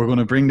 We're going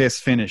to bring this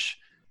finish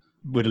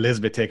with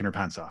Elizabeth taking her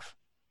pants off.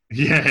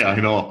 Yeah, I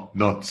know.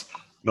 Nuts.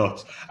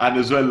 And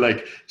as well,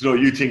 like,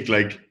 you think,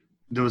 like,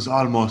 there was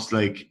almost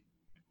like,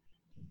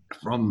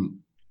 from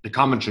the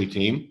commentary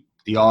team,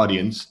 the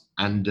audience,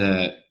 and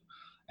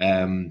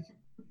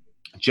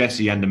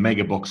Jesse and the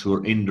Mega Bucks who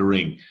are in the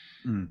ring.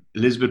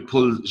 Elizabeth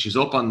she's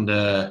up on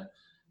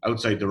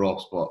outside the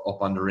ropes, but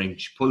up on the ring.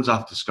 She pulls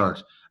off the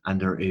skirt,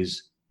 and there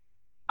is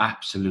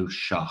absolute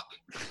shock.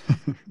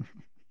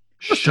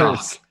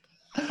 Shock.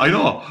 I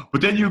know, but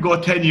then you go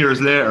 10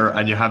 years later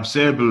and you have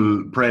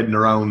Sable parading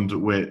around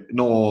with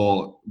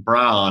no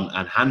bra on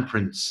and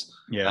handprints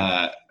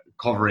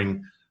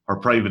covering her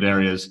private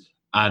areas.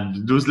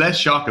 And there was less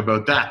shock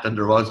about that than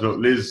there was about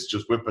Liz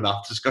just whipping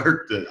off the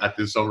skirt at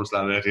this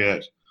SummerSlam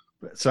 88.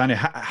 So anyway,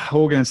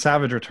 Hogan and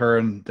Savage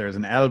return. There's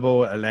an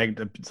elbow, a leg,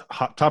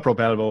 top rope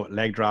elbow,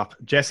 leg drop.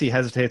 Jesse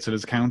hesitates with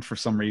his count for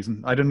some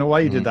reason. I don't know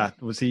why he did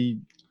that. Was he...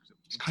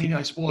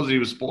 I suppose he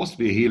was supposed to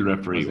be a heel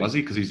referee, was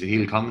he? Because he's a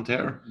heel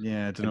commentator.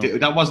 Yeah, I don't know.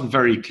 That wasn't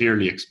very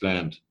clearly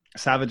explained.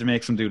 Savage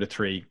makes him do the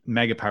 3.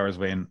 Mega Powers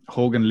win.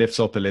 Hogan lifts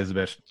up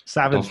Elizabeth. Don't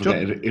Savage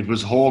forget, it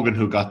was Hogan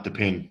who got the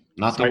pin,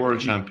 not Sorry. the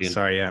world champion.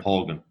 Sorry, yeah.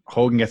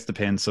 Hogan gets the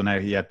pin. So now,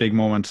 big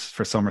moment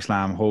for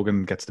SummerSlam.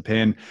 Hogan gets the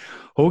pin.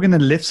 Hogan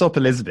then lifts up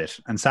Elizabeth,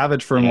 and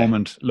Savage for a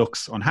moment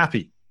looks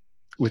unhappy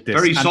with this.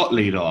 Very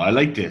subtly, though. I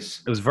like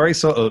this. It was very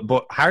subtle,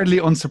 but hardly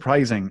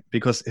unsurprising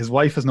because his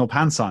wife has no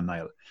pants on,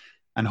 Niall.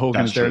 And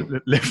Hogan is there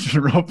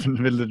lifting her up in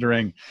the middle of the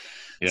ring.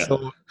 Yeah.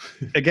 So,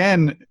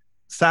 again,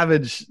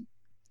 Savage,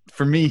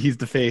 for me, he's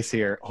the face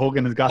here.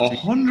 Hogan has got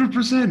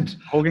 100%.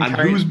 Hogan And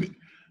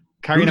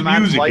carrying a whose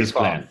man's music wife is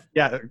playing? off.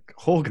 Yeah,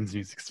 Hogan's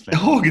music is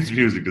playing. Hogan's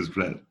music is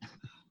playing.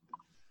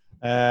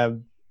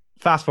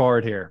 Fast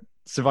forward here.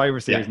 Survivor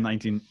Series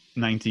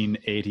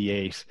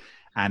 1988.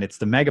 And it's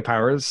the Mega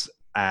Powers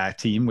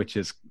team, which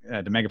is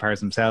the Mega Powers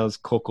themselves,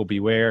 Coco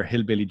Beware,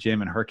 Hillbilly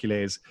Jim, and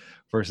Hercules,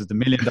 versus the $1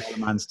 Million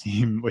Man's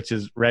team, which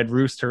is Red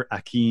Rooster,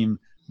 Akeem,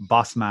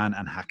 Bossman,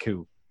 and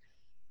Haku.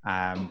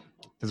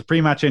 There's a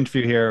pre-match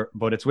interview here,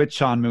 but it's with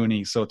Sean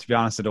Mooney, so to be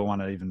honest, I don't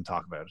want to even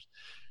talk about it.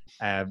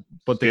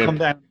 But they come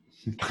down.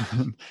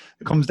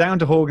 It comes down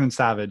to Hogan and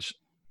Savage.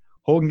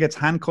 Hogan gets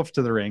handcuffed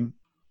to the ring.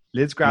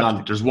 Liz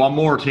grabs. There's one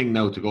more thing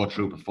now to go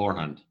through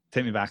beforehand.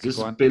 Take me back. This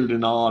is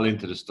building all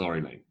into the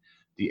storyline.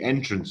 The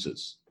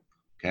entrances.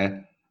 Okay.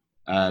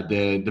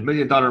 The $1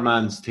 Million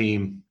Man's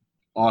team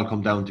all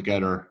come down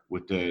together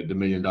with the $1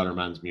 Million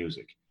Man's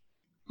music.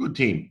 Good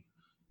team.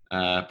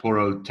 Poor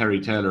old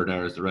Terry Taylor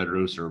there is the Red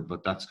Rooster,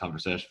 but that's a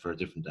conversation for a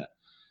different day.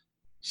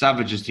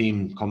 Savage's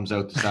team comes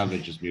out to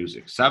Savage's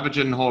music. Savage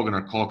and Hogan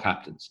are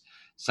co-captains.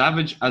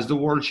 Savage, as the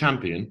world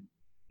champion,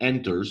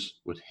 enters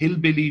with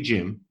Hillbilly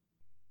Jim,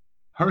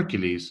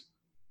 Hercules,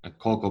 and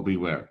Coco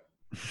Beware.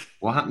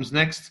 What happens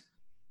next?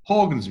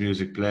 Hogan's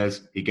music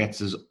plays. He gets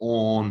his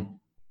own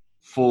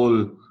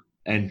full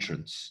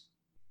entrance.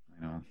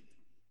 I know.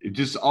 It's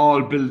just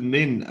all building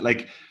in.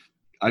 Like,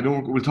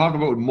 we'll talk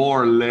about it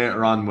more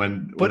later on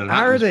when. But when it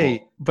are happens,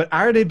 they? But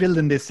are they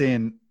building this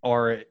in,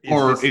 or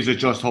is it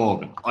just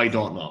Hogan? I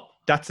don't know.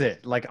 That's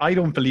it. Like, I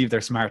don't believe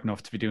they're smart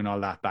enough to be doing all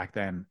that back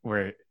then.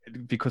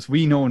 Because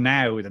we know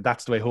now that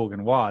that's the way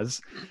Hogan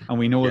was, and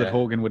we know that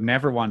Hogan would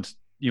never want.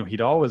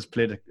 He'd always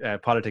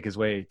politic his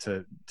way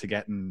to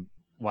getting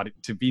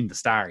to being the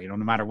star. No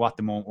matter what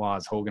the moment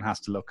was, Hogan has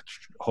to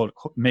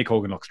make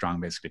Hogan look strong,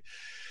 basically.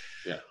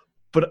 Yeah.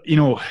 But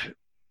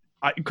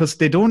because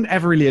they don't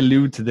ever really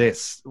allude to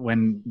this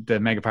when the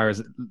Mega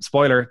Powers,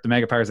 spoiler, the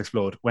Mega Powers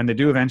explode. When they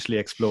do eventually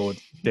explode,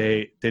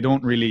 they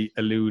don't really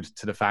allude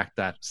to the fact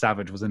that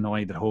Savage was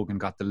annoyed that Hogan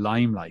got the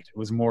limelight. It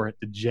was more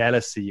the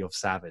jealousy of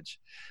Savage.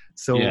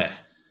 So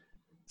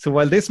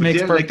while this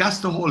makes that's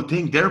the whole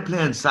thing. They're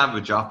playing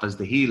Savage off as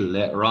the heel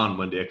later on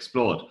when they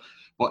explode.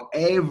 But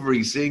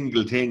every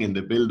single thing in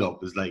the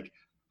build-up is like,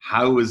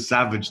 how is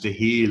Savage the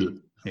heel?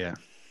 Yeah.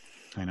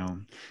 I know.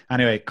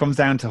 Anyway, it comes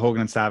down to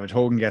Hogan and Savage.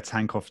 Hogan gets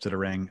handcuffed to the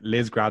ring.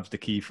 Liz grabs the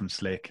key from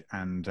Slick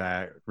and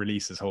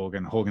releases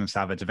Hogan. Hogan and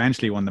Savage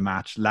eventually won the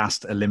match,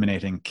 last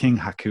eliminating King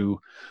Haku.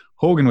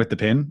 Hogan with the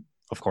pin,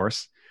 of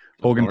course.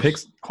 Hogan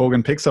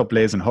picks up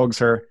Liz and hugs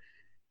her.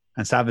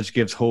 And Savage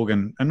gives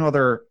Hogan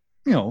another,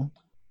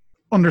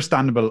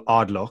 understandable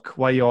odd look.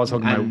 Why are you always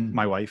hugging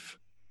my wife?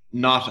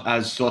 Not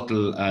as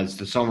subtle as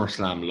the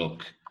SummerSlam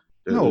look.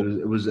 No.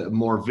 It was a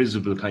more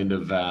visible kind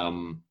of...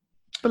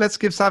 But let's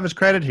give Savage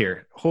credit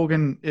here.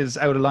 Hogan is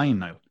out of line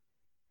now.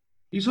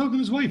 He's hugging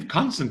his wife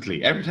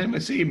constantly. Every time I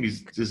see him,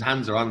 his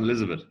hands are on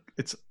Elizabeth.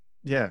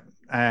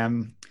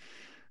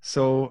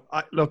 So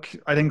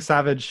I think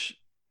Savage,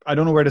 I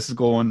don't know where this is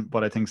going,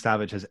 but I think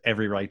Savage has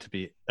every right to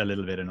be a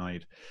little bit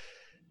annoyed.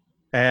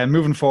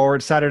 Moving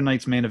forward, Saturday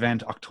night's main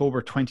event,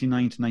 October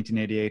 29th,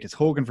 1988, is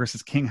Hogan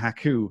versus King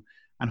Haku.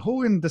 And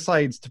Hogan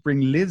decides to bring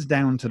Liz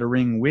down to the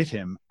ring with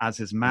him as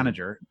his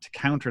manager to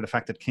counter the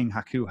fact that King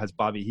Haku has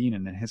Bobby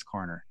Heenan in his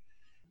corner.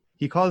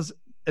 He calls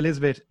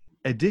Elizabeth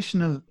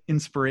additional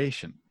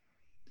inspiration.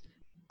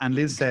 And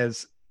Liz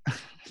says,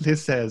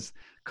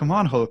 come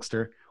on,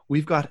 Hulkster,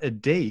 we've got a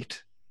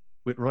date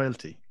with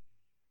royalty.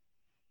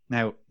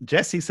 Now,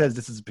 Jesse says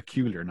this is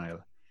peculiar, Niall.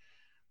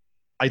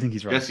 I think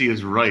he's right. Jesse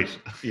is right.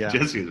 Yeah.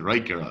 Jesse is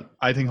right, Gerard.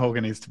 I think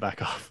Hogan needs to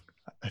back off.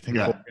 I think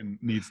Hogan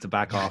needs to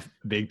back off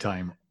big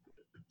time.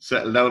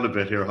 Settle down a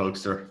bit here,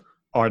 Hulkster.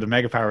 Or the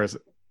Mega Powers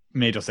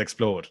may just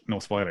explode. No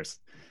spoilers.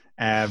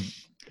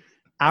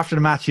 After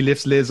the match, he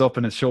lifts Liz up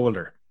on his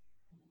shoulder.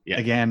 Yeah.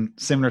 Again,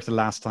 similar to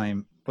last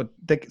time. But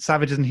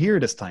Savage isn't here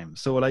this time.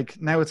 So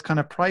now it's kind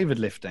of private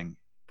lifting.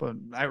 But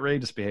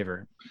outrageous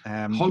behavior.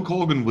 Hulk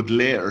Hogan would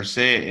later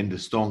say in the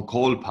Stone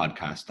Cold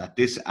podcast that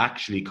this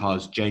actually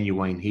caused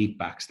genuine heat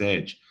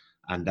backstage.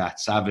 And that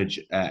Savage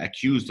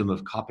accused him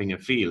of copying a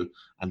feel.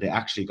 And they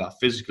actually got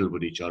physical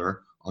with each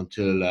other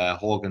until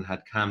Hogan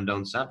had calmed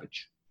down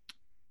Savage.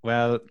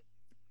 Well,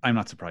 I'm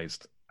not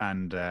surprised.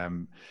 And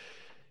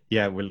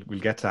we'll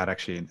get to that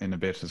actually in a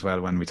bit as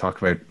well when we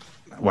talk about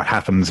what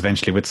happens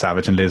eventually with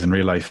Savage and Liz in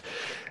real life.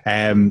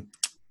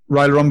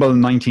 Royal Rumble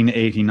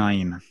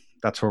 1989.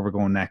 That's where we're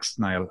going next,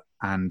 Niall.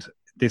 And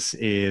this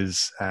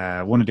is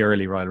one of the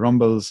early Royal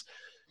Rumbles.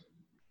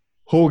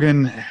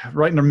 Hogan,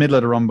 right in the middle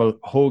of the Rumble,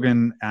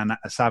 Hogan and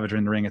Savage are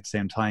in the ring at the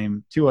same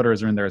time. 2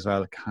 others are in there as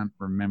well. I can't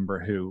remember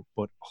who,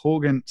 but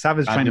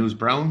Savage Bad trying News to,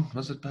 Brown,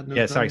 was it Bad News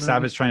yeah, Brown? sorry, maybe?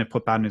 Savage trying to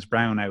put Bad News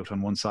Brown out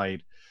on one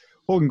side.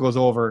 Hogan goes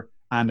over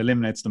and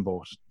eliminates them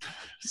both,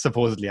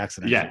 supposedly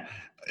accidentally. Yeah,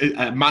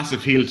 a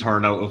massive heel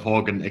turn out of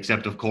Hogan,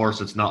 except of course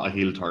it's not a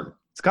heel turn.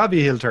 It's got to be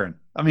a heel turn.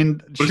 I mean,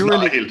 But it's surely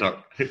not a heel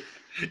turn.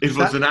 It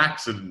was an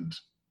accident.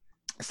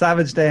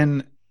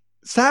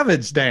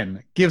 Savage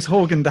then gives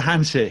Hogan the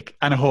handshake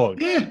and a hug.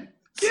 Yeah.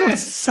 So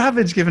it's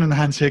Savage giving him the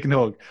handshake and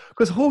hug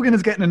because Hogan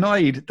is getting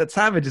annoyed that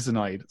Savage is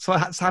annoyed. So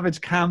Savage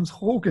calms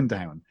Hogan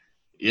down,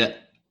 Yeah.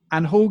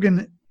 and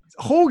Hogan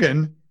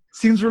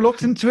seems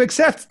reluctant to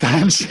accept the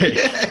handshake.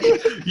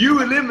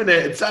 You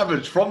eliminated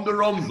Savage from the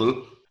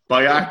Rumble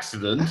by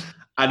accident,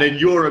 and then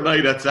you're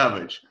annoyed at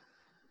Savage.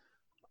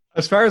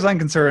 As far as I'm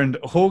concerned,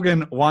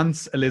 Hogan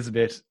wants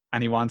Elizabeth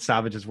and he wants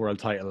Savage's world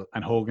title,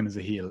 and Hogan is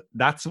a heel.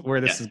 That's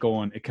where this is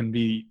going. It can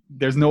be.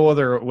 There's no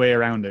other way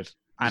around it.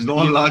 There's no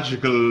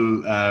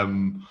logical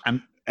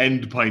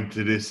end point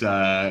to this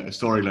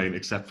storyline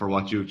except for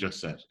what you just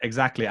said.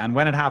 Exactly. And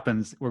when it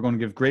happens, we're going to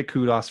give great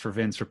kudos for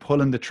Vince for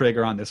pulling the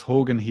trigger on this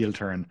Hogan heel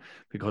turn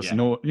because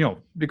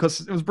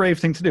because it was a brave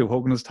thing to do.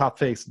 Hogan was top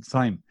face at the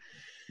time.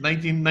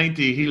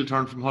 1990 heel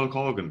turn from Hulk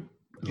Hogan.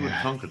 Who would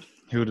have thunk it?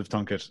 Who would have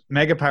thunk it?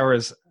 Mega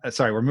Powers.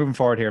 We're moving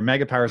forward here.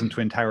 Mega Powers and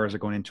Twin Towers are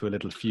going into a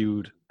little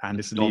feud, and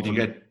this is Don't leading.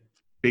 forget,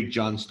 Big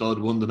John Studd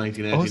won the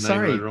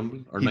 1989 Royal Rumble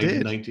or He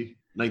did.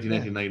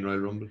 1999 Royal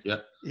Rumble.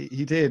 Yeah.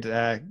 He did.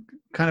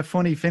 Kind of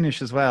funny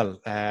finish as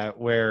well,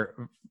 where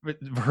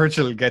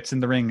Virgil gets in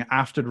the ring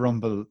after the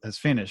Rumble has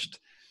finished.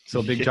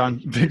 So Big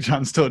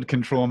John Studd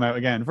can throw him out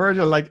again.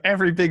 Virgil, like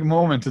every big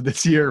moment of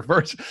this year,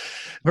 Virgil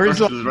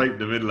is right in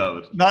the middle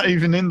of it. Not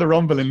even in the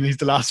Rumble, and he's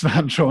the last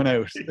man thrown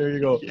out. There you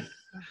go.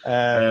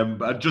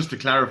 But just to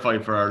clarify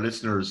for our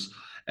listeners,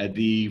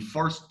 the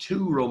first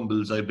 2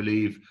 Rumbles, I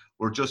believe,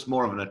 were just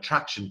more of an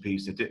attraction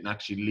piece. It didn't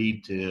actually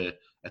lead to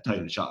a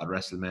title shot at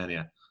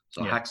WrestleMania.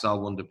 So Hacksaw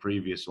won the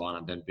previous one,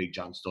 and then Big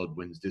John Studd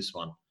wins this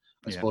one.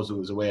 I suppose it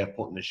was a way of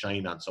putting a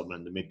shine on someone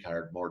in the mid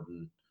card more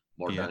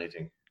than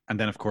anything. And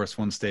then, of course,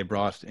 once they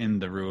brought in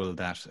the rule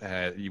that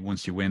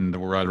once you win the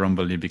Royal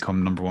Rumble, you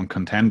become number 1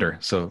 contender.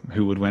 So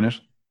who would win it?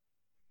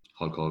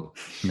 Hulk Hogan.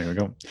 There we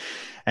go.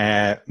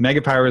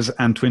 Mega Powers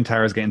and Twin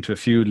Towers get into a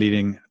feud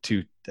leading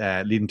to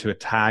a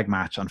tag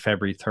match on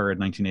February 3rd,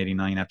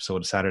 1989 episode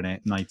of Saturday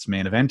Night's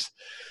Main Event.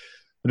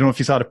 I don't know if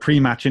you saw the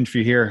pre-match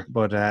interview here,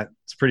 but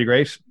it's pretty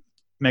great.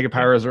 Mega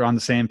Powers are on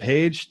the same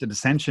page. The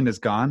dissension is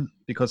gone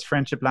because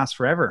friendship lasts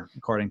forever,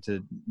 according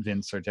to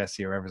Vince or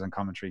Jesse or whoever's on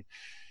commentary.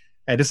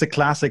 This is a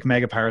classic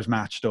Mega Powers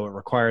match, though. It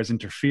requires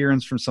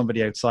interference from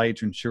somebody outside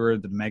to ensure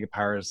that the Mega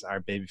Powers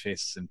are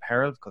babyfaces in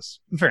peril because,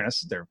 in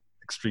fairness, they're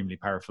extremely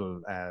powerful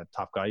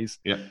top guys.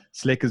 Yeah.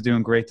 Slick is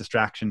doing great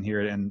distraction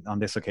here on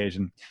this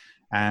occasion.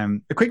 A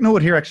quick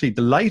note here, actually,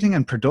 the lighting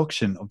and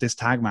production of this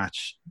tag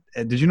match,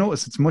 did you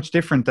notice it's much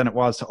different than it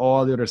was to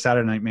all the other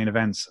Saturday Night Main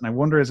Events? And I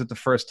wonder, is it the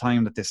first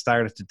time that they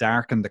started to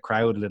darken the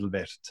crowd a little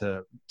bit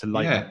to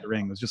lighten up the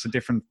ring? It was just a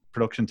different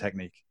production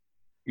technique.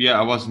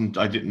 Yeah,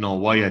 I didn't know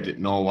why. I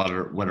didn't know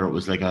whether it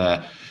was like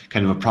a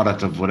kind of a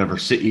product of whatever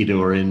city they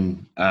were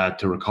in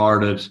to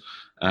record it.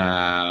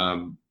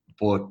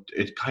 But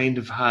it kind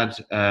of had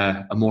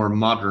a more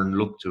modern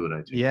look to it,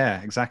 I think.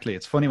 Yeah, exactly.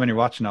 It's funny when you're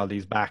watching all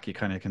these back, you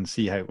kind of can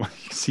see you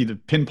see the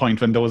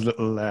pinpoint when those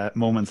little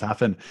moments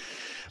happen.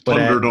 But,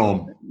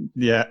 Thunderdome.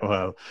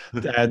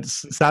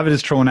 Savage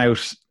is thrown out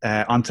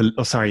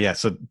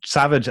so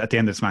Savage at the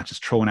end of this match is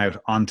thrown out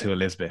onto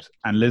Elizabeth,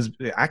 and Liz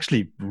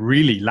actually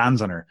really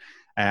lands on her.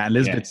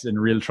 Elizabeth's in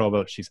real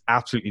trouble. She's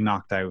absolutely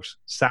knocked out.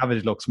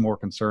 Savage looks more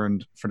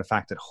concerned for the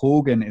fact that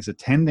Hogan is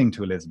attending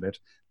to Elizabeth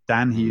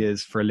than he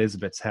is for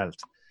Elizabeth's health.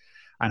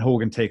 And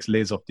Hogan takes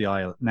Liz up the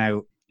aisle.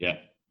 Now,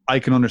 I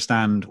can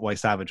understand why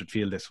Savage would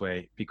feel this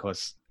way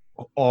because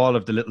all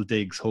of the little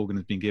digs Hogan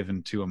has been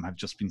given to him have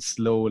just been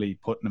slowly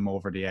putting him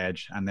over the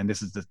edge. And then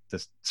this is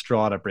the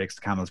straw that breaks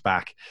the camel's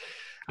back.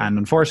 And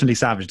unfortunately,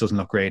 Savage doesn't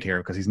look great here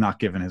because he's not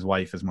giving his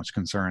wife as much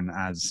concern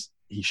as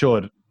he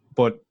should.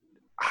 But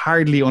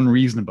hardly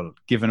unreasonable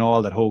given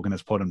all that Hogan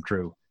has put him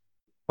through.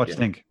 What do you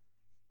think?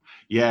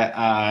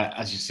 Yeah,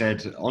 as you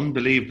said,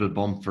 unbelievable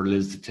bump for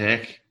Liz to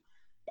take.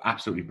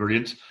 Absolutely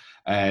brilliant.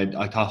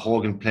 I thought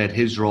Hogan played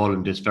his role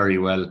in this very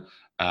well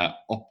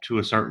up to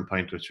a certain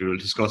point, which we will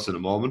discuss in a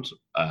moment.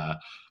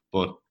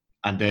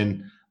 And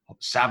then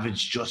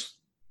Savage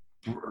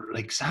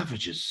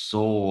Savage is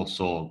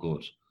so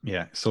good.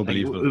 Yeah, so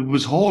believable. It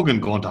was Hogan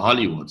going to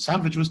Hollywood.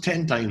 Savage was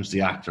 10 times the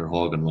actor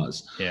Hogan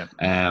was. Yeah.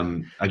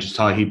 I just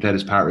thought he played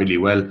his part really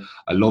well.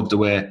 I love the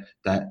way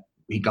that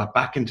he got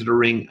back into the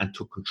ring and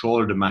took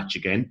control of the match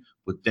again,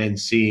 but then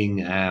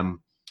seeing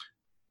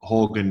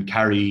Hogan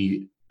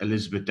carry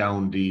Elizabeth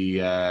down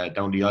the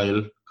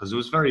aisle, because it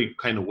was very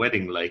kind of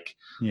wedding-like.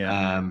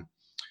 Yeah.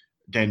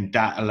 Then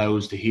that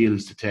allows the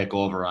heels to take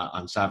over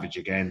on Savage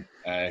again.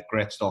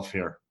 Great stuff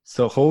here.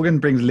 So Hogan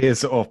brings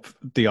Liz up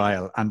the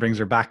aisle and brings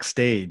her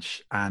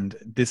backstage, and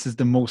this is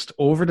the most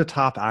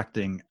over-the-top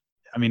acting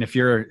I mean, if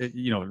you're,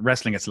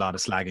 wrestling gets a lot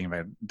of slagging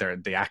about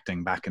the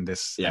acting back in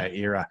this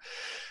era.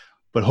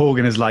 But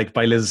Hogan is like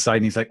by Liz's side,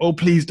 and he's like, "Oh,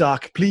 please,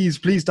 Doc, please,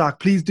 Doc,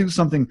 please do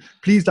something,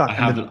 please, Doc."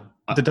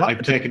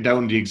 I've taken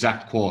down the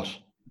exact quote.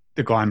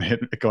 Go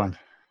on.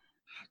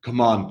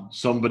 Come on,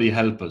 somebody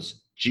help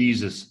us.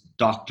 Jesus,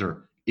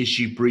 doctor, is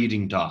she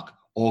breathing, Doc?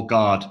 Oh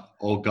God,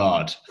 oh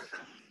God.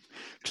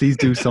 Please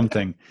do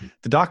something.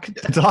 The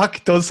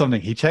doc does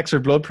something. He checks her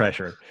blood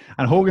pressure,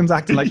 and Hogan's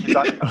acting like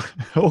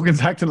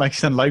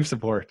she's on life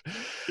support.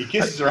 He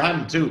kisses her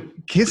hand too.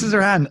 Kisses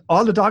her hand.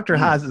 All the doctor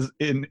has is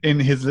in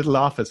his little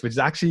office, which is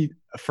actually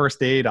a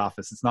first aid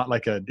office. It's not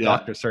like a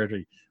doctor's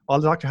surgery.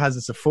 All the doctor has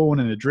is a phone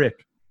and a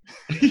drip.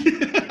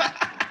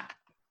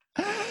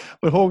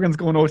 But Hogan's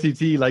going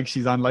OTT like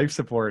she's on life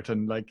support,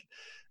 and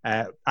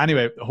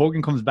anyway,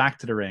 Hogan comes back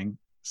to the ring.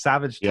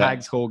 Savage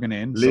tags Hogan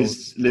in.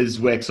 Liz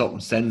wakes up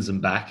and sends him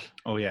back.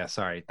 Oh yeah,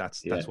 sorry.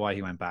 That's why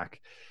he went back.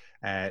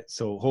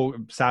 So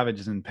Savage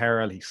is in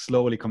peril. He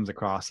slowly comes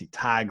across. He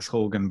tags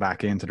Hogan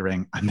back into the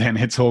ring, and then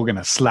hits Hogan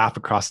a slap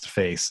across the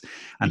face.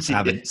 And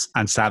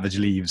Savage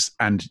leaves.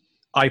 And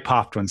I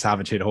popped when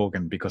Savage hit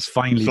Hogan because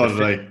finally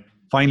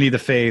the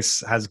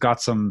face has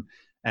got some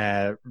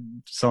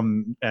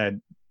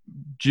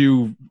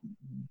due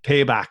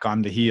payback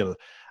on the heel,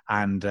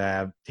 and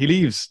he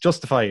leaves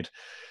justified.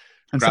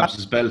 And grabs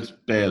his belt,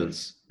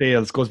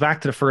 bails, goes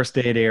back to the first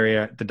aid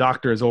area. The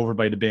doctor is over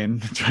by the bin,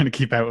 trying to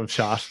keep out of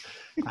shot.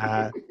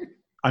 I'm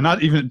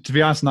not even, to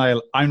be honest,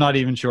 Niall, I'm not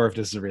even sure if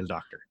this is a real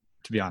doctor,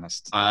 to be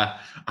honest. I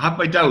have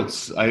my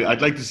doubts.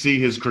 I'd like to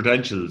see his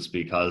credentials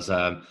because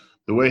the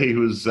way he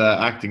was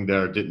acting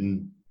there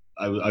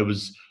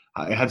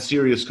I had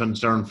serious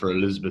concern for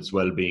Elizabeth's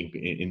well-being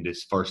in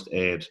this first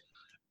aid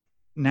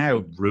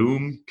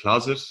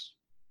closet.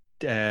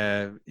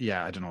 I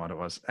don't know what it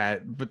was,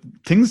 but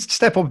things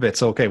step up a bit.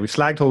 So okay, we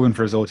slagged Hogan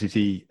for his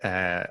OTT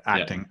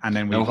acting, and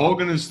then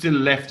Hogan is still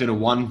left in a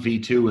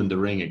 1v2 in the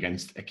ring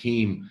against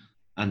Akeem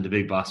and the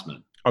Big Boss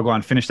Man. I'll go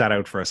on, finish that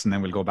out for us, and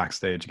then we'll go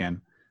backstage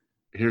again.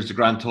 Here's the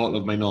grand total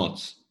of my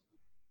notes.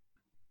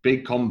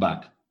 Big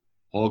comeback.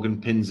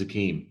 Hogan pins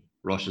Akeem.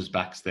 Rushes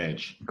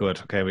backstage.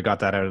 Good. Okay, we got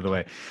that out of the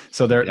way.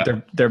 So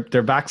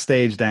they're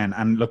backstage then,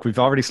 and look, we've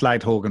already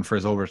slagged Hogan for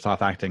his over the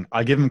top acting.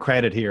 I'll give him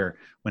credit here.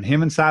 When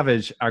him and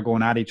Savage are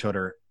going at each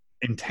other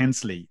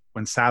intensely,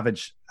 when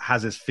Savage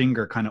has his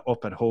finger kind of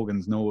up at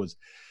Hogan's nose,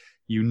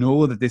 you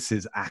know that this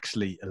is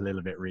actually a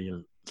little bit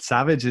real.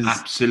 Savage is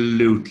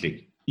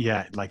absolutely,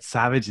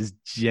 Savage is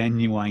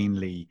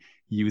genuinely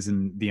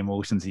using the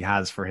emotions he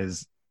has for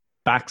his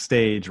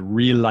backstage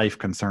real life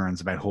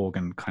concerns about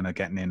Hogan kind of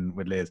getting in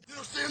with Liz. You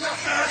understand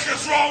that?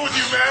 What's wrong with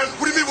you, man?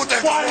 What do you mean what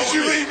that? Why did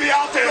you leave me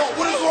out there?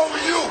 What is wrong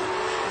with you?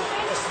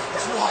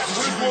 Why did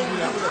you leave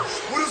me out there?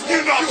 What is wrong?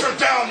 You knocked her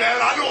down, man.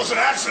 I know it's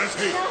an accident.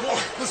 Hey,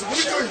 listen, let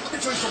me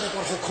tell you something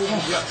about Hulk Hogan.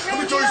 Let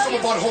me tell you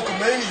something about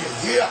Hulkamania.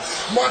 Yeah,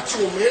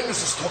 Macho Man,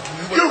 this is talking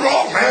to you. You're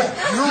wrong, man.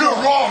 You're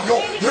wrong. No,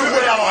 you're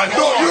way out of line.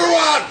 No,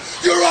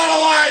 you're out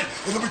of line.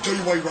 And let me tell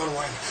you why you're out of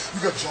line. You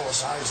got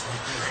jealous eyes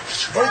right there.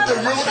 Right there,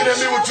 you're looking at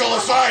me with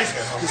jealous eyes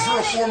because you're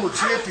a former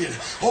champion.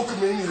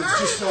 Hulkamania is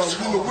just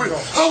in the win.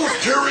 I was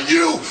carrying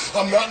you.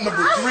 I'm not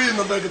number 3 in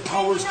the Mega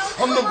Powers.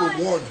 I'm number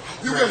 1.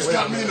 You guys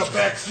got me in the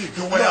backseat.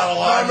 You're way out of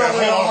line, man.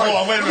 Hold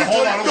on, wait a minute.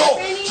 Hold on.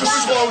 No,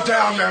 just slow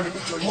down, man.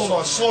 Hold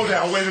on, slow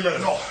down. Wait a minute.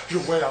 No,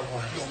 you're way out of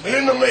line.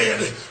 Man to man,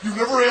 you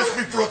never asked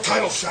me for a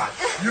title shot.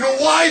 You know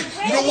why?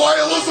 You know why,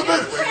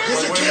 Elizabeth?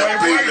 Because you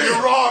can't beat me.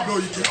 You're wrong. No,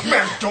 you can't.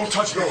 Man, don't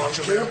touch me.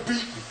 You can't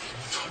beat me.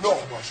 No,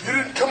 you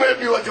didn't come at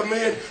me like a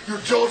man. You're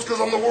jealous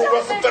because I'm the World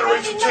Wrestling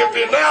Federation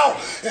champion now,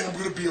 and I'm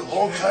going to be a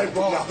long time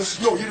from now.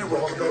 No, you didn't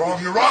want to come at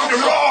me. You're wrong.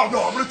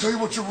 No, I'm going to tell you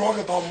what you're wrong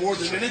about more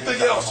than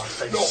anything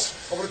else. No,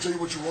 I'm going to tell you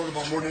what you're wrong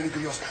about more than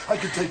anything else. I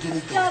can take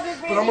anything,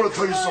 but I'm going to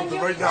tell you something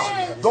right now.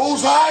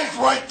 Those eyes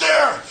right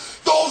there,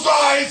 those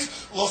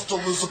eyes lust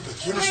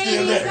Elizabeth. You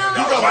understand that?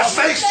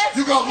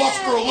 You got lust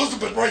for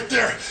Elizabeth right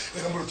there.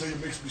 And I'm going to tell you,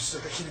 it makes me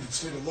sick. I can't even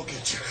stand to look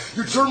at you.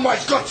 You turn my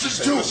guts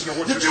into.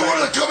 If you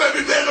wanted to come at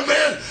me man to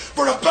man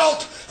for the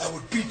belt, I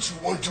would beat you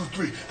 1, 2,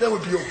 3. That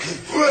would be okay.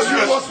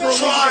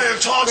 Try and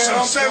talk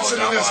some sense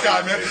into this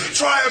guy, man.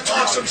 Try and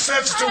talk some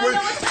sense into me.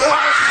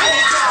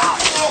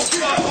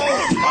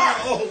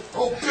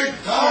 Oh, big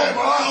time.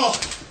 Oh,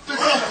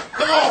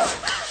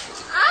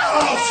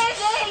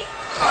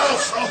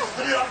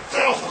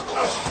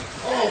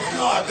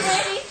 God.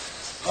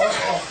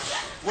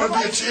 Want to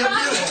be a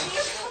champion?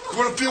 You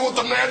want to feel what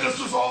the madness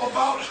is all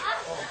about?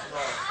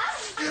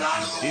 Get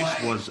out of the way.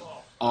 This was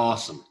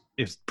awesome.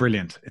 It's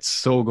brilliant. It's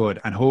so good.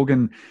 And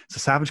Hogan, so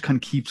Savage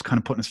keeps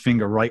putting his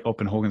finger right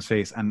up in Hogan's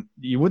face. And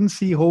you wouldn't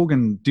see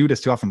Hogan do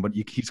this too often, but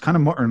he's kind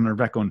of muttering or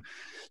back going,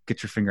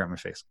 get your finger out my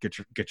face, get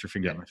your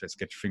finger out my face,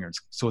 get your finger.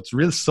 So it's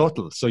real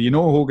subtle. So you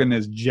know Hogan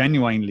is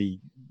genuinely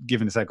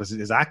giving this out because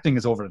his acting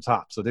is over the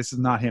top. So this is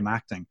not him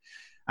acting.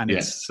 And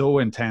it's so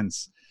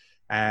intense.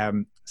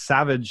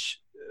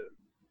 Savage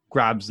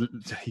grabs,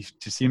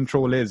 to see him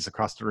throw Liz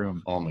across the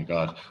room. Oh my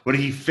God. But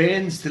he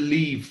feigns to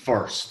leave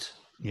first.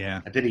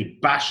 Yeah. And then he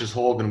bashes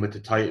Hogan with the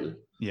title.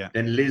 Yeah.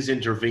 Then Liz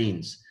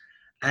intervenes.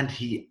 and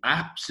he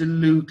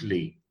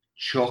absolutely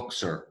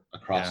chucks her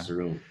across the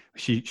room.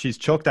 She's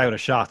chucked out a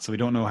shot, so we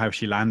don't know how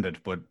she landed,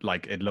 but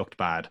like it looked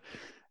bad.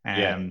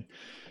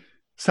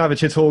 Savage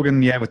hits Hogan,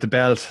 with the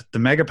belt. The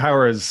Mega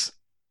Powers,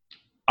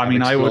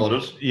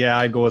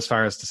 I'd go as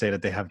far as to say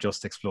that they have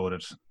just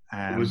exploded.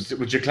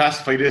 Would you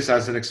classify this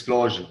as an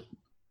explosion?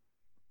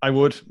 I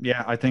would,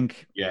 I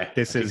think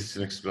this is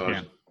an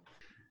explosion. Yeah.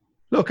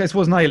 Look, I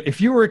suppose, Niall, if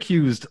you were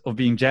accused of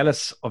being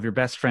jealous of your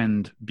best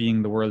friend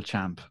being the world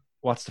champ,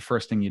 what's the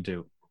first thing you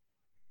do?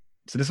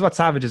 So this is what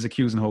Savage is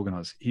accusing Hogan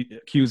of.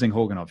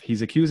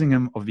 He's accusing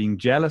him of being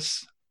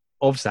jealous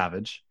of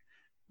Savage,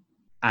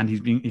 and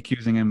he's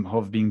accusing him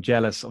of being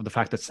jealous of the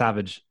fact that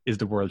Savage is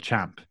the world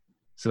champ.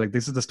 So like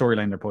this is the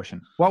storyline they're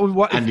pushing.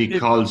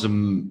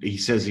 He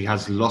says he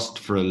has lust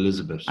for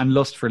Elizabeth. And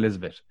lust for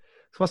Elizabeth.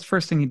 So what's the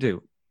first thing you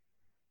do?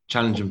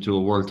 Challenge him to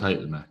a world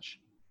title match.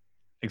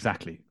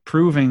 Exactly.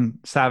 Proving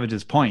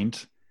Savage's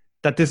point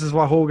that this is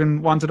what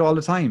Hogan wanted all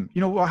the time.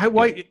 You know,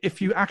 why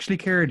if you actually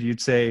cared,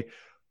 you'd say,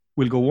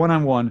 we'll go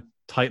one-on-one,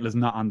 title is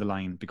not on the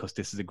line because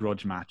this is a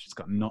grudge match. It's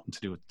got nothing to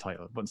do with the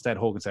title. But instead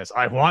Hogan says,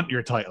 I want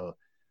your title.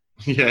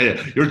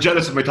 Yeah. You're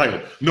jealous of my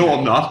title. No,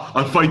 I'm not.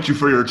 I'll fight you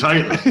for your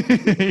title.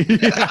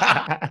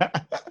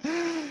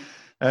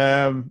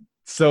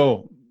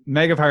 So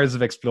Mega Powers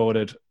have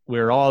exploded.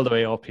 We're all the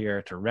way up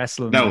here to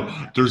wrestle.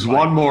 Now, there's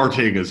one more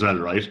thing as well,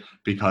 right?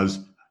 Because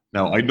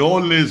now I know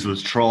Liz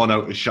was throwing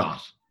out a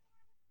shot.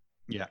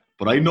 Yeah.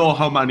 But I know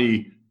how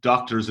many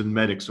doctors and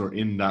medics were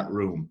in that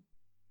room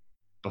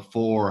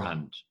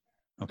beforehand.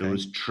 Okay. There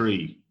was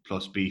 3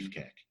 plus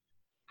Beefcake.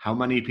 How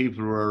many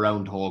people were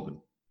around Hogan?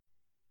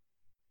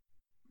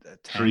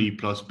 3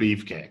 plus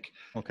Beefcake.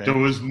 Okay. There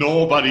was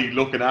nobody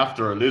looking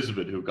after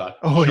Elizabeth who got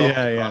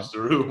across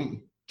the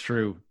room.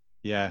 True.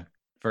 Yeah.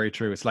 Very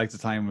true. It's like the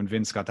time when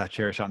Vince got that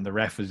chair shot and the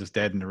ref was just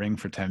dead in the ring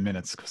for 10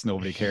 minutes because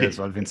nobody cares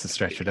while Vince is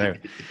stretched out.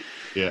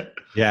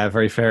 Yeah,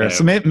 very fair.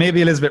 So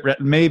maybe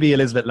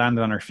Elizabeth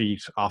landed on her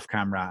feet off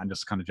camera and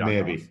just kind of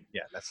jogged off.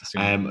 Yeah, let's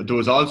assume. There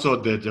was also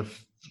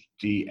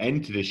the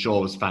end to the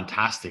show was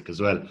fantastic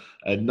as well.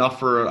 Not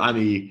for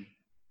any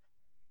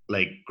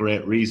like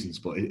great reasons,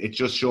 but it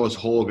just shows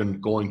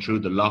Hogan going through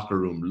the locker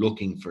room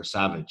looking for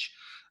Savage,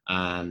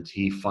 and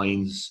he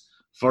finds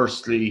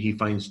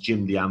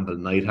Jim the Anvil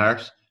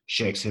Neidhart.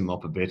 Shakes him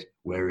up a bit.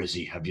 Where is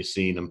he? Have you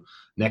seen him?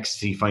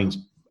 Next, he finds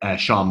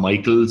Shawn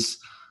Michaels.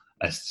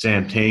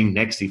 Same thing.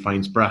 Next, he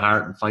finds Bret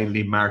Hart, and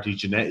finally Marty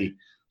Jannetty.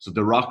 So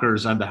the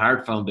Rockers and the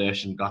Hart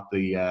Foundation got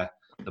the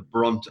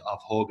brunt of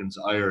Hogan's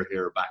ire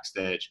here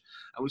backstage.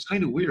 It was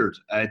kind of weird.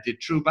 They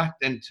threw back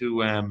then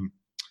to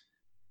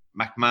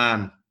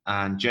McMahon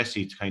and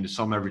Jesse to kind of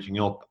sum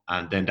everything up,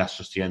 and then that's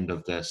just the end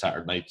of the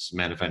Saturday night's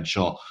main event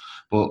show.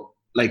 But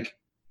like,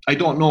 I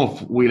don't know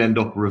if we'll end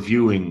up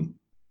reviewing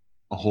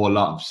a whole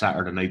lot of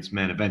Saturday night's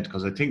main event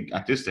because I think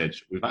at this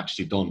stage we've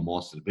actually done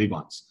most of the big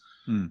ones.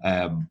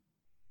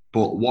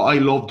 But what I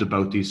loved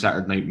about these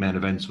Saturday night main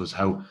events was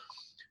how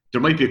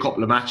there might be a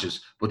couple of matches,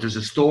 but there's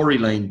a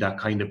storyline that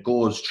kind of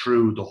goes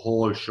through the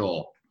whole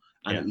show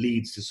and it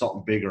leads to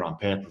something bigger on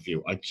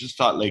pay-per-view. I just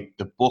thought like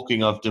the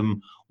booking of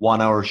them 1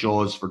 hour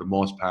shows for the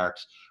most part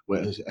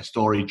with a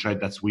story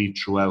thread that's weaved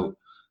throughout.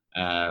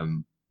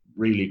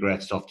 Really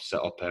great stuff to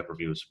set up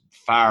pay-per-views.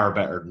 Far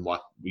better than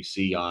what we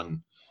see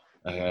on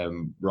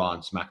Raw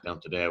and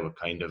SmackDown today with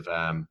kind of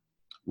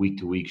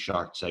week-to-week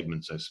short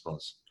segments, I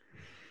suppose.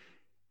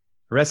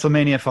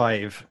 WrestleMania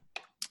 5,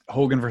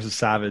 Hogan versus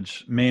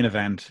Savage, main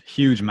event,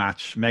 huge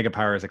match, Mega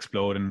Powers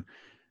exploding.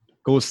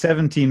 Goes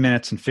 17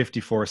 minutes and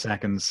 54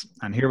 seconds.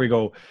 And here we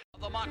go.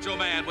 The Macho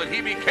Man when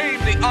he became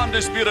the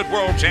undisputed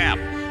world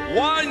champ.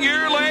 1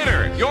 year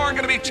later, you're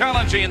going to be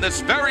challenging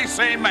this very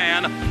same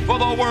man for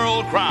the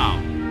world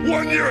crown.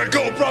 1 year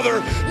ago,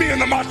 brother, me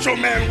and the Macho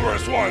Man were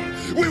as one.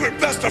 We were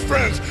best of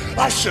friends.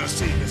 I should have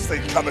seen this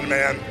thing coming,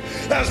 man.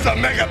 As the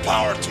Mega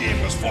Power team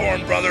was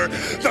formed, brother,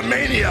 the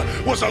Mania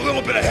was a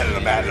little bit ahead of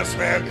the madness,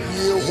 man.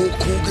 Yeah, Hulk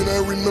Hogan, I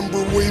remember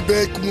way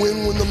back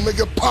when the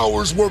Mega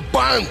Powers were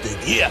bonded.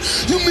 Yeah,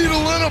 you made a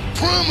lot of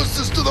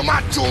promises to the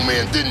Macho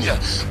Man, didn't you?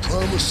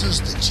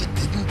 Promises that you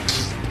didn't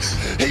keep.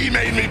 He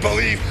made me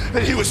believe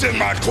that he was in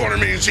my corner,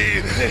 Mean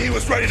Gene, that he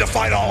was ready to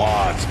fight all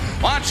odds.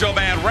 Macho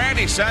Man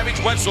Randy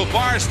Savage went so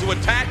far as to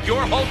attack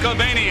your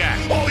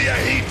Hulkamaniac. Oh yeah,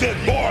 he did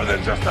more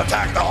than just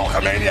attack the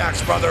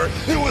Hulkamaniacs, brother.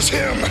 It was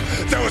him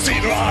that was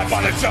eating alive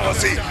by the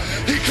jealousy.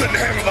 He couldn't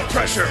handle the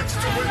pressure.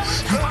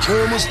 You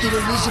promised that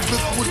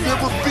Elizabeth would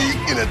never be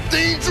in a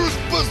dangerous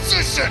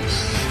position.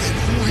 And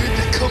who had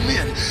to come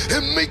in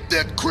and make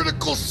that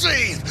critical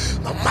save?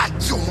 The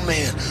Macho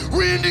Man,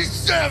 Randy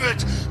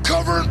Savage.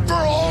 covering for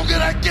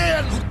Hogan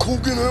again. Look,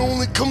 Hogan, I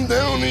only come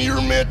down to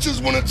your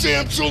matches when it's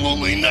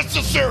absolutely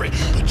necessary.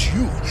 But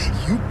you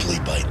play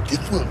by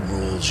different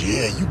rules.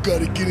 Yeah, you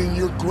gotta get in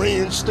your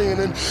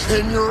grandstanding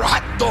and your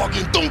hot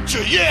dogging, don't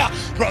you? Yeah,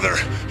 brother,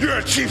 you're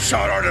a cheap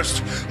shot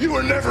artist. You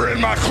were never in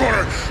my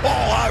corner.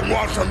 All I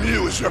want from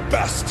you is your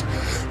best.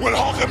 When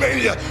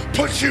Hulkamania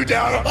puts you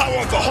down, I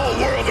want the whole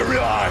world to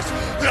realize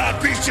that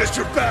I beat just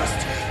your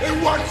best.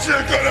 And what you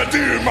gonna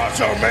do,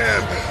 Macho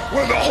Man,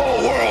 when the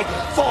whole world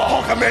full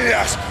of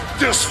Hulkamaniacs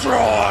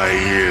destroy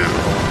you?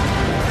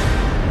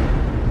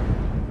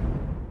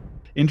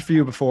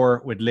 Interview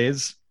before with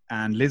Liz,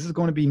 and Liz is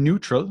going to be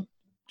neutral.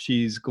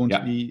 She's going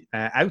to be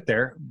out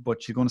there,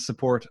 but she's going to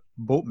support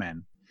both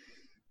men.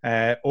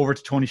 Over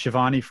to Tony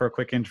Schiavone for a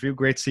quick interview.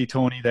 Great to see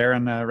Tony there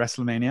in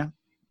WrestleMania.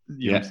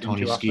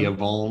 Tony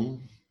Schiavone.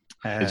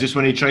 Is this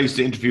when he tries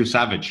to interview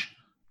Savage?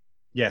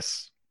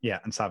 Yes. Yeah,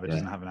 and Savage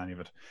isn't having any of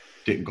it.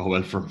 Didn't go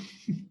well for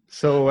him.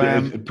 So,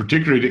 it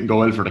particularly didn't go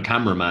well for the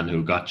cameraman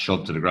who got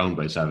shoved to the ground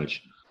by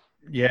Savage.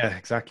 Yeah,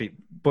 exactly.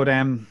 But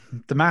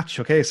the match,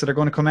 okay, so they're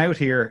going to come out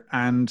here,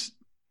 and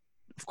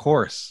of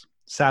course,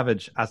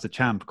 Savage as the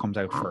champ comes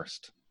out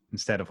first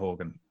instead of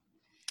Hogan,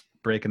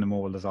 breaking the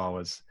mold as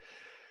always.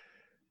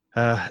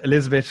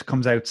 Elizabeth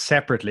comes out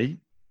separately,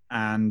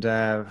 and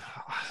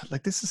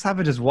this is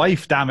Savage's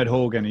wife. Damn it,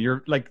 Hogan!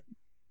 You're like,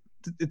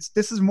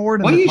 this is more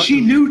than. Why is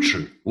she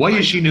neutral? Why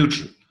is she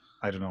neutral?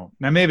 I don't know.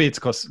 Now maybe it's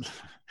because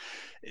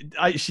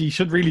she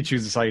should really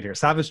choose a side here.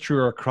 Savage threw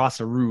her across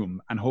a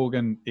room, and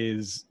Hogan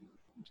is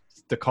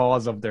the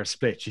cause of their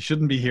split. She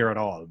shouldn't be here at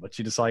all, but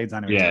she decides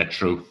anyway. Yeah,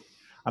 true.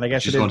 And I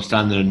guess she's going to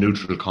stand in a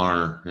neutral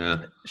corner.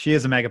 Yeah, she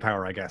is a mega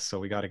power, I guess. So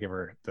we got to give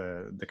her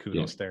the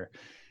kudos there.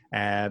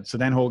 So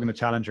then Hogan, the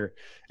challenger.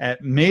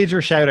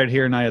 Major shout out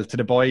here, Niall, to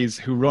the boys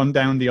who run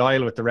down the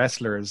aisle with the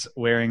wrestlers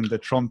wearing the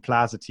Trump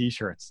Plaza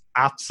t-shirts.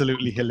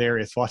 Absolutely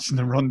hilarious watching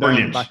them run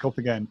down and back up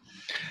again.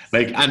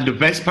 And the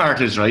best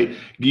part is, right,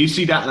 you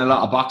see that in a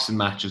lot of boxing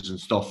matches and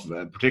stuff,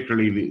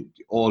 particularly the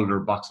older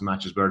boxing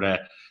matches where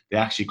they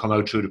actually come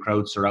out through the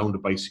crowd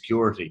surrounded by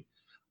security.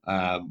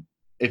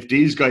 If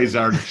these guys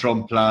are the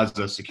Trump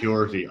Plaza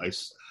security,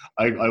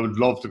 I would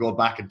love to go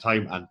back in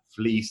time and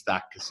fleece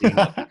that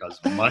casino because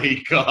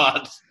my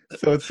God.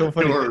 So it's so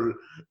funny.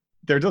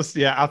 They're just,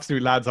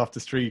 absolute lads off the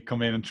street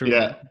come in and through.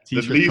 Yeah,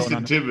 the least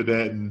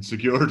intimidating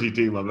security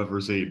team I've ever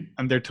seen.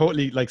 And they're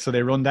totally so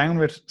they run down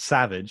with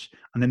Savage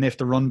and then they have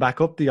to run back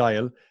up the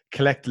aisle,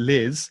 collect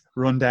Liz,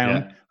 run down.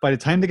 Yeah. By the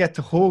time they get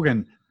to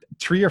Hogan,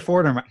 3 or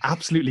 4 of them are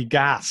absolutely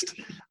gassed.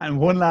 And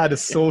one lad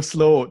is so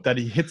slow that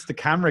he hits the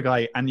camera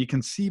guy, and you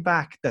can see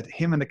back that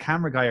him and the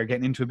camera guy are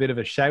getting into a bit of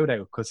a shout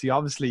out because he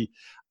obviously...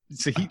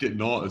 I didn't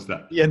notice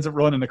that. He ends up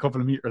running a couple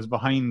of meters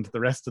behind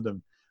the rest of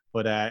them.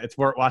 But it's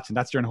worth watching.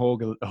 That's during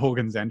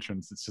Hogan's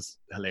entrance. It's just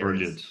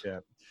hilarious.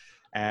 Brilliant.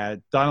 Yeah.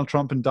 Donald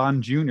Trump and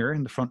Don Jr.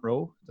 in the front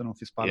row. Don't know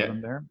if you spotted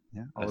them there.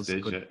 Yeah,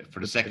 for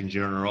the second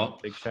year in a row.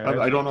 Big shout out.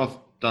 I don't know if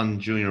Don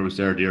Jr. was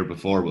there the year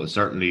before, but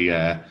certainly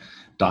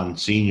Don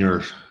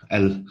Sr.,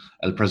 El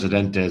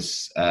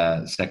Presidente's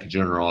second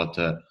year in a row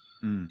to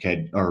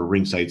or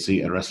ringside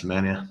seat at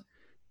WrestleMania.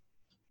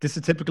 This is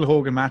a typical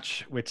Hogan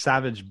match with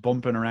Savage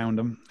bumping around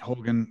him.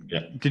 Hogan,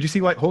 Did you see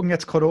why Hogan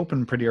gets cut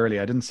open pretty early?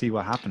 I didn't see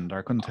what happened. Or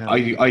I couldn't tell.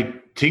 I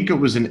think it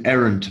was an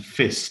errant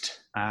fist.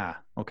 Ah,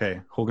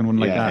 okay. Hogan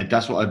wouldn't like that.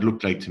 That's what it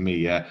looked like to me,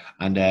 yeah.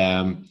 And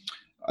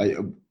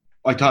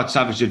I thought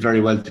Savage did very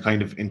well to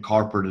kind of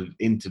incorporate it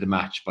into the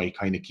match by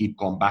kind of keep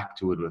going back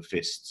to it with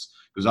fists.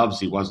 Because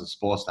obviously it wasn't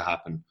supposed to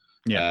happen.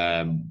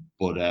 Yeah.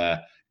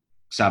 But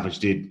Savage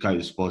did kind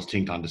of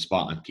think on the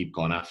spot and keep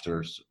going after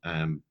it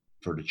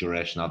for the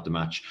duration of the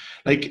match.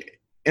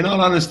 In all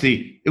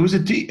honesty, it was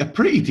a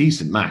pretty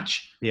decent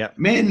match. Yeah.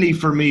 Mainly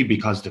for me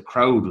because the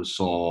crowd was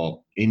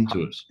so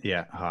into it.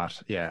 Yeah,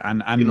 hot. Yeah.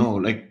 And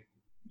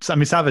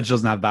Savage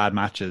doesn't have bad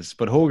matches,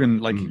 but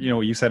Hogan,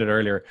 you said it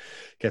earlier,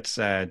 gets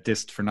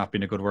dissed for not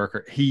being a good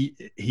worker.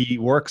 He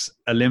works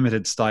a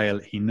limited style.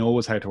 He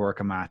knows how to work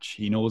a match.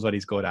 He knows what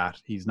he's good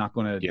at. He's not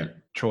going to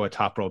throw a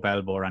top rope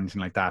elbow or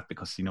anything like that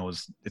because he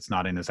knows it's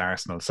not in his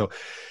arsenal. So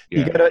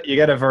you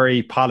get a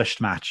very polished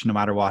match no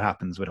matter what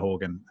happens with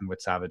Hogan and with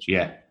Savage.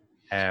 Yeah.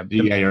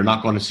 You're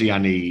not going to see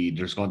any.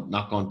 There's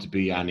not going to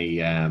be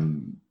any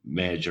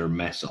major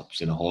mess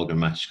ups in a Hogan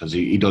match because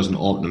he doesn't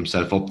open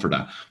himself up for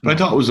that. But I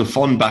thought it was a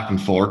fun back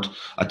and forth.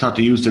 I thought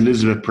they used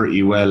Elizabeth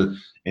pretty well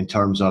in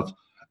terms of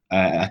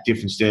at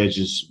different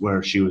stages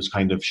where she was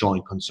kind of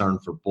showing concern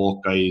for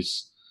both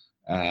guys.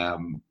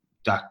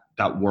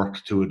 That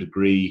worked to a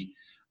degree.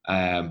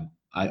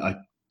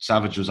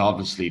 Savage was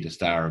obviously the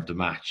star of the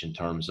match in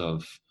terms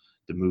of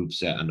the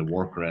moveset and the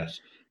work rate.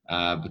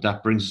 But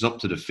that brings us up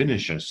to the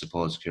finish, I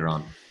suppose,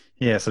 Kieran.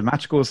 Yeah, so the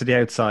match goes to the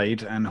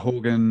outside, and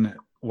Hogan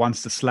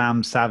wants to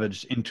slam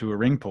Savage into a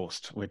ring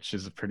post, which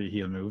is a pretty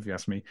heel move, you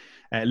ask me.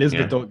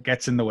 Elizabeth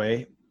gets in the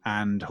way,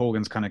 and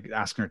Hogan's kind of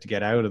asking her to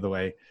get out of the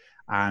way.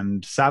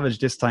 And Savage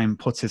this time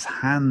puts his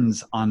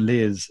hands on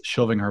Liz,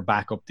 shoving her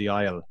back up the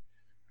aisle.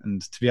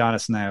 And to be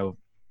honest now,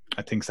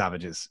 I think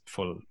Savage is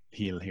full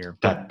heel here.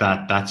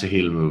 That's a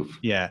heel move.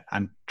 Yeah,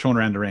 and thrown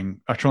her in the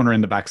ring, or thrown her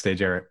in the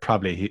backstage area,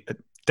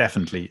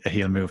 definitely a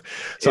heel move.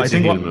 So It's I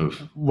think a heel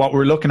move. what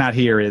we're looking at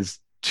here is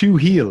two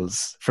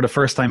heels for the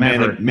first time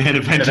ever. Main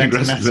eventing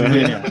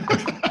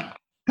WrestleMania.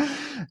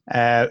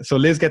 So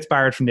Liz gets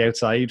barred from the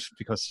outside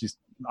because she's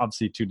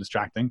obviously too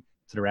distracting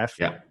to the ref.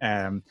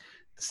 Yeah.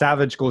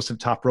 Savage goes to the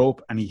top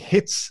rope and he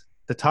hits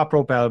the top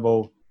rope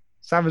elbow.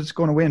 Savage is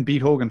going to win,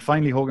 beat Hogan.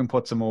 Finally, Hogan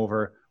puts him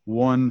over.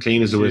 One,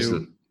 Clean as a two,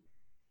 whistle.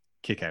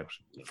 kick out.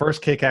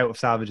 First kick out of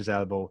Savage's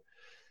elbow.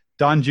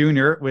 Don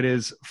Jr. with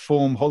his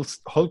foam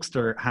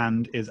Hulkster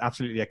hand is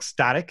absolutely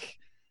ecstatic.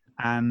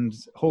 And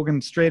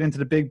Hogan straight into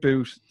the big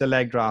boot, the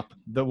leg drop,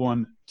 the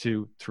 1,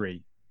 2,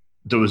 3.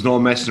 There was no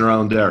messing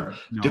around there.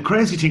 No. The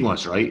crazy thing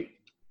was, right,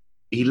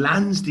 he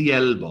lands the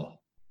elbow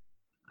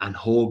and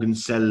Hogan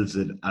sells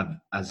it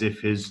as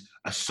if his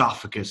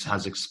esophagus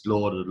has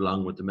exploded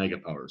along with the mega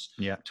powers.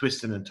 Yeah.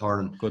 Twisting and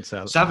turning. Good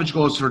sell. Savage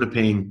goes for the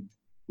pin.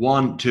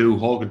 1, 2,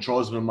 Hogan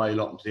throws him a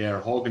mile up into the air.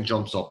 Hogan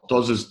jumps up,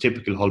 does his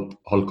typical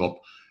Hulk up.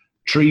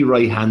 3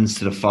 right hands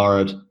to the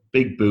forehead,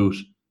 big boot,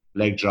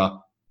 leg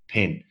drop,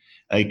 pin.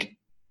 Like,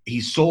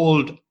 he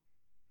sold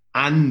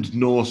and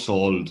no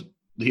sold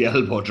the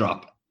elbow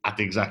drop at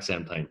the exact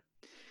same time.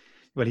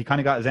 But he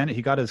kind of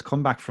got his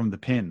comeback from the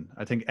pin.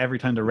 I think every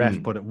time the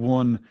ref put it,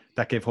 1,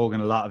 that gave Hogan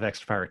a lot of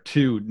extra power.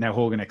 2, now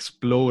Hogan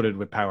exploded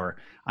with power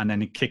and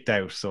then he kicked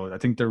out. So I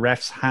think the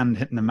ref's hand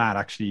hitting the mat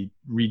actually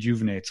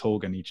rejuvenates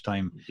Hogan each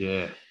time.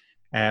 Yeah.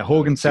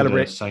 Hogan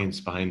celebrates. Science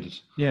behind it.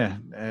 Yeah,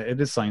 it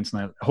is science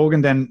now.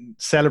 Hogan then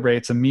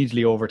celebrates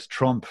immediately over to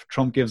Trump.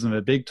 Trump gives him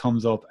a big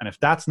thumbs up. And if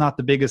that's not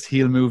the biggest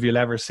heel move you'll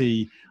ever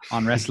see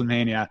on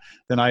WrestleMania,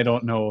 then I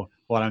don't know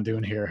what I'm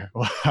doing here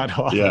at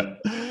all. Yeah.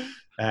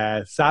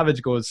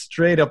 Savage goes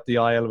straight up the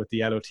aisle with the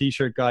yellow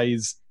t-shirt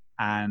guys,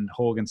 and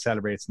Hogan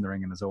celebrates in the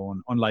ring on his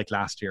own, unlike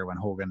last year when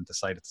Hogan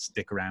decided to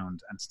stick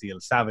around and steal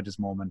Savage's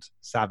moment.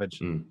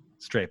 Savage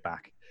straight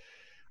back.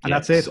 And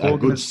that's it. A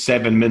good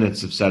 7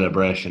 minutes of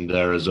celebration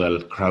there as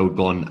well. Crowd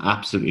going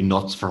absolutely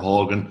nuts for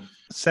Hogan.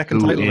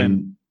 Second title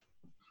win.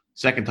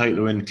 Second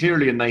title win.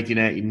 Clearly in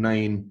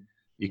 1989,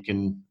 you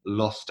can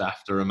lust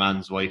after a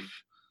man's wife,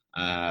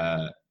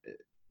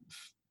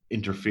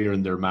 interfere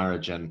in their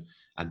marriage and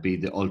be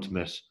the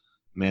ultimate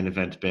main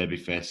event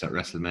babyface at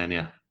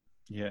WrestleMania.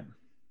 Yeah.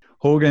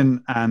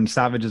 Hogan and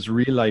Savage's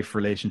real-life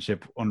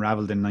relationship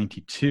unraveled in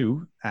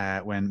 92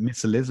 when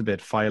Miss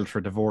Elizabeth filed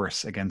for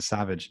divorce against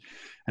Savage.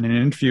 And in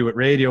an interview with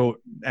Radio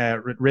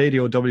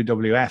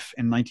WWF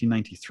in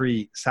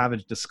 1993,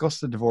 Savage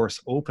discussed the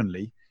divorce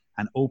openly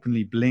and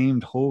openly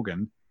blamed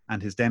Hogan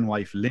and his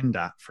then-wife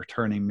Linda for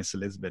turning Miss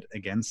Elizabeth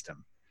against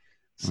him.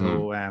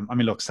 So, I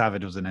mean, look,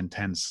 Savage was an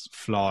intense,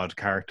 flawed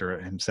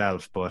character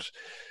himself, but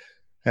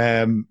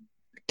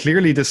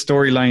clearly the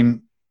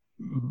storyline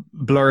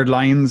blurred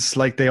lines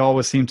like they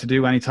always seem to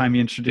do anytime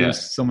you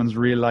introduce someone's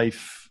real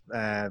life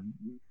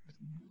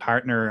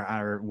partner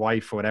or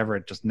wife or whatever.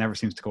 It just never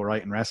seems to go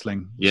right in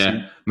wrestling.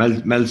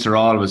 Meltzer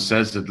always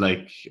says that,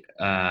 like,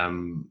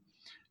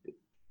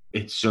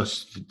 it's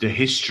just the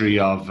history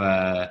of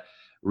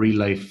real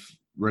life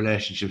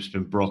relationships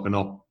been broken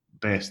up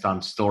based on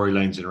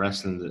storylines in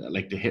wrestling.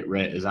 Like, the hit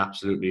rate is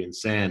absolutely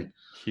insane.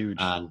 Huge.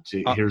 And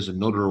here's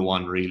another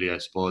one, really, I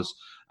suppose.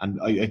 And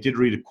I did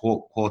read a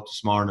quote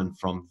this morning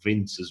from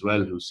Vince as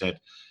well, who said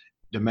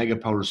the Mega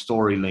Power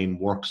storyline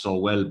worked so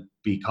well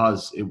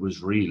because it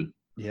was real.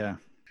 Yeah.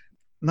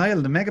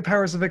 Niall, the Mega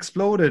Powers have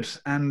exploded,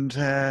 and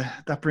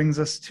that brings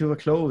us to a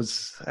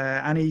close.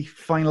 Any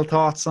final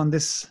thoughts on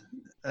this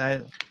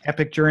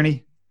epic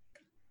journey?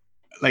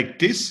 Like,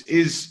 this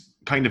is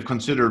kind of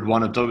considered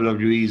one of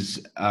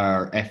WWE's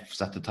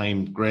F's at the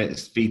time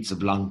greatest feats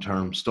of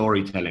long-term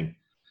storytelling.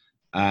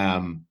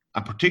 And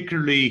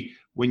particularly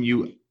when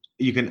you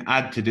can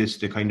add to this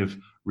the kind of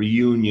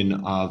reunion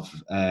of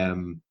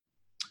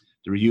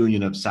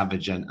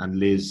Savage and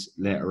Liz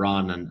later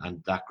on,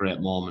 and that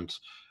great moment.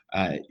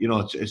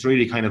 It's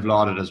really kind of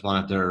lauded as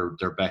one of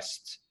their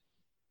best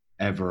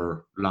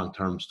ever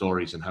long-term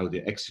stories and how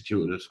they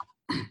executed it.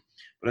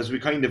 But as we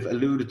kind of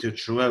alluded to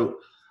throughout,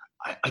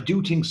 I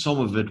do think some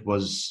of it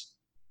was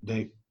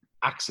they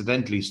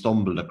accidentally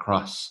stumbled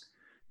across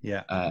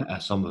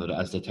some of it,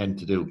 as they tend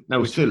to do.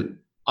 Now, still,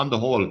 on the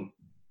whole,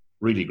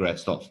 really great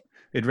stuff.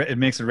 It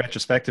makes it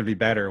retrospectively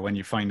better when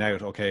you find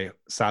out, okay,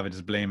 Savage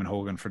is blaming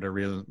Hogan for their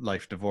real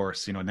life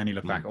divorce, and then you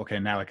look back, okay,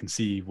 now I can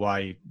see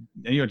why.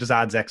 It just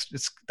adds extra.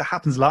 That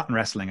happens a lot in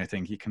wrestling. I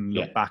think you can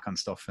look back on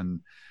stuff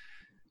and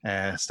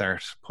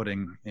start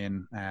putting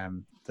in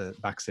the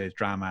backstage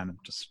drama, and it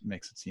just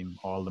makes it seem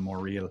all the more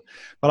real.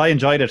 But I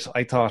enjoyed it.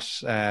 I thought,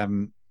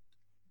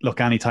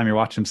 look, anytime you're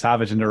watching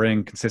Savage in the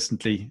ring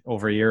consistently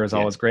over a year is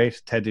always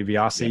great. Ted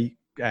DiBiase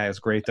is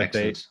great that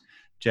Excellent. they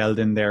gelled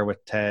in there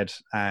with Ted.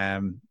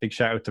 Big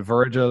shout out to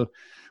Virgil.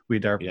 We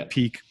had our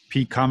peak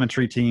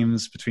commentary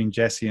teams between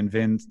Jesse and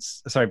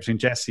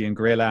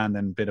Gorilla, and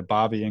then a bit of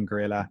Bobby and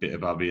Gorilla. Bit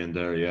of Bobby in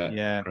there,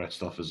 yeah. Great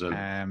stuff as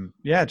well.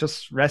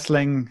 Just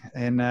wrestling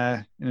in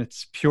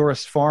its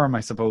purest form,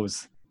 I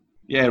suppose.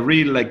 Yeah,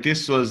 really, like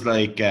this was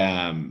like,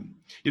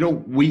 you know,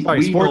 we Sorry,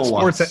 we know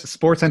sports entertainment.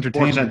 sports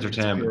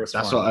entertainment. Purest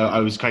That's form. what I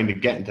was kind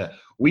of getting to.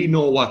 We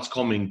know what's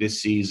coming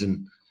this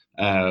season.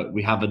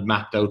 We have it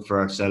mapped out for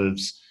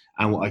ourselves,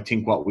 and I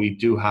think what we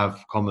do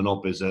have coming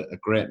up is a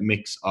great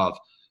mix of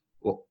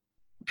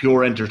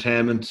pure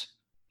entertainment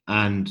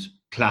and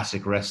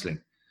classic wrestling.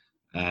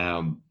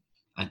 And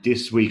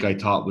this week I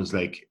thought was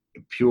like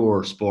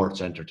pure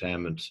sports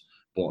entertainment,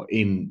 but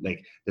in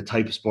like the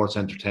type of sports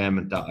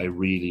entertainment that I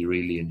really,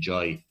 really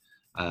enjoy.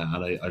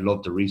 And I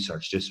love the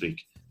research this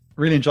week.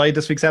 Really enjoyed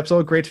this week's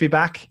episode. Great to be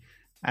back.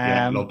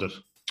 Yeah, loved it.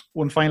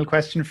 One final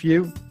question for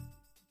you.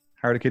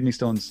 How are the kidney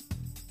stones?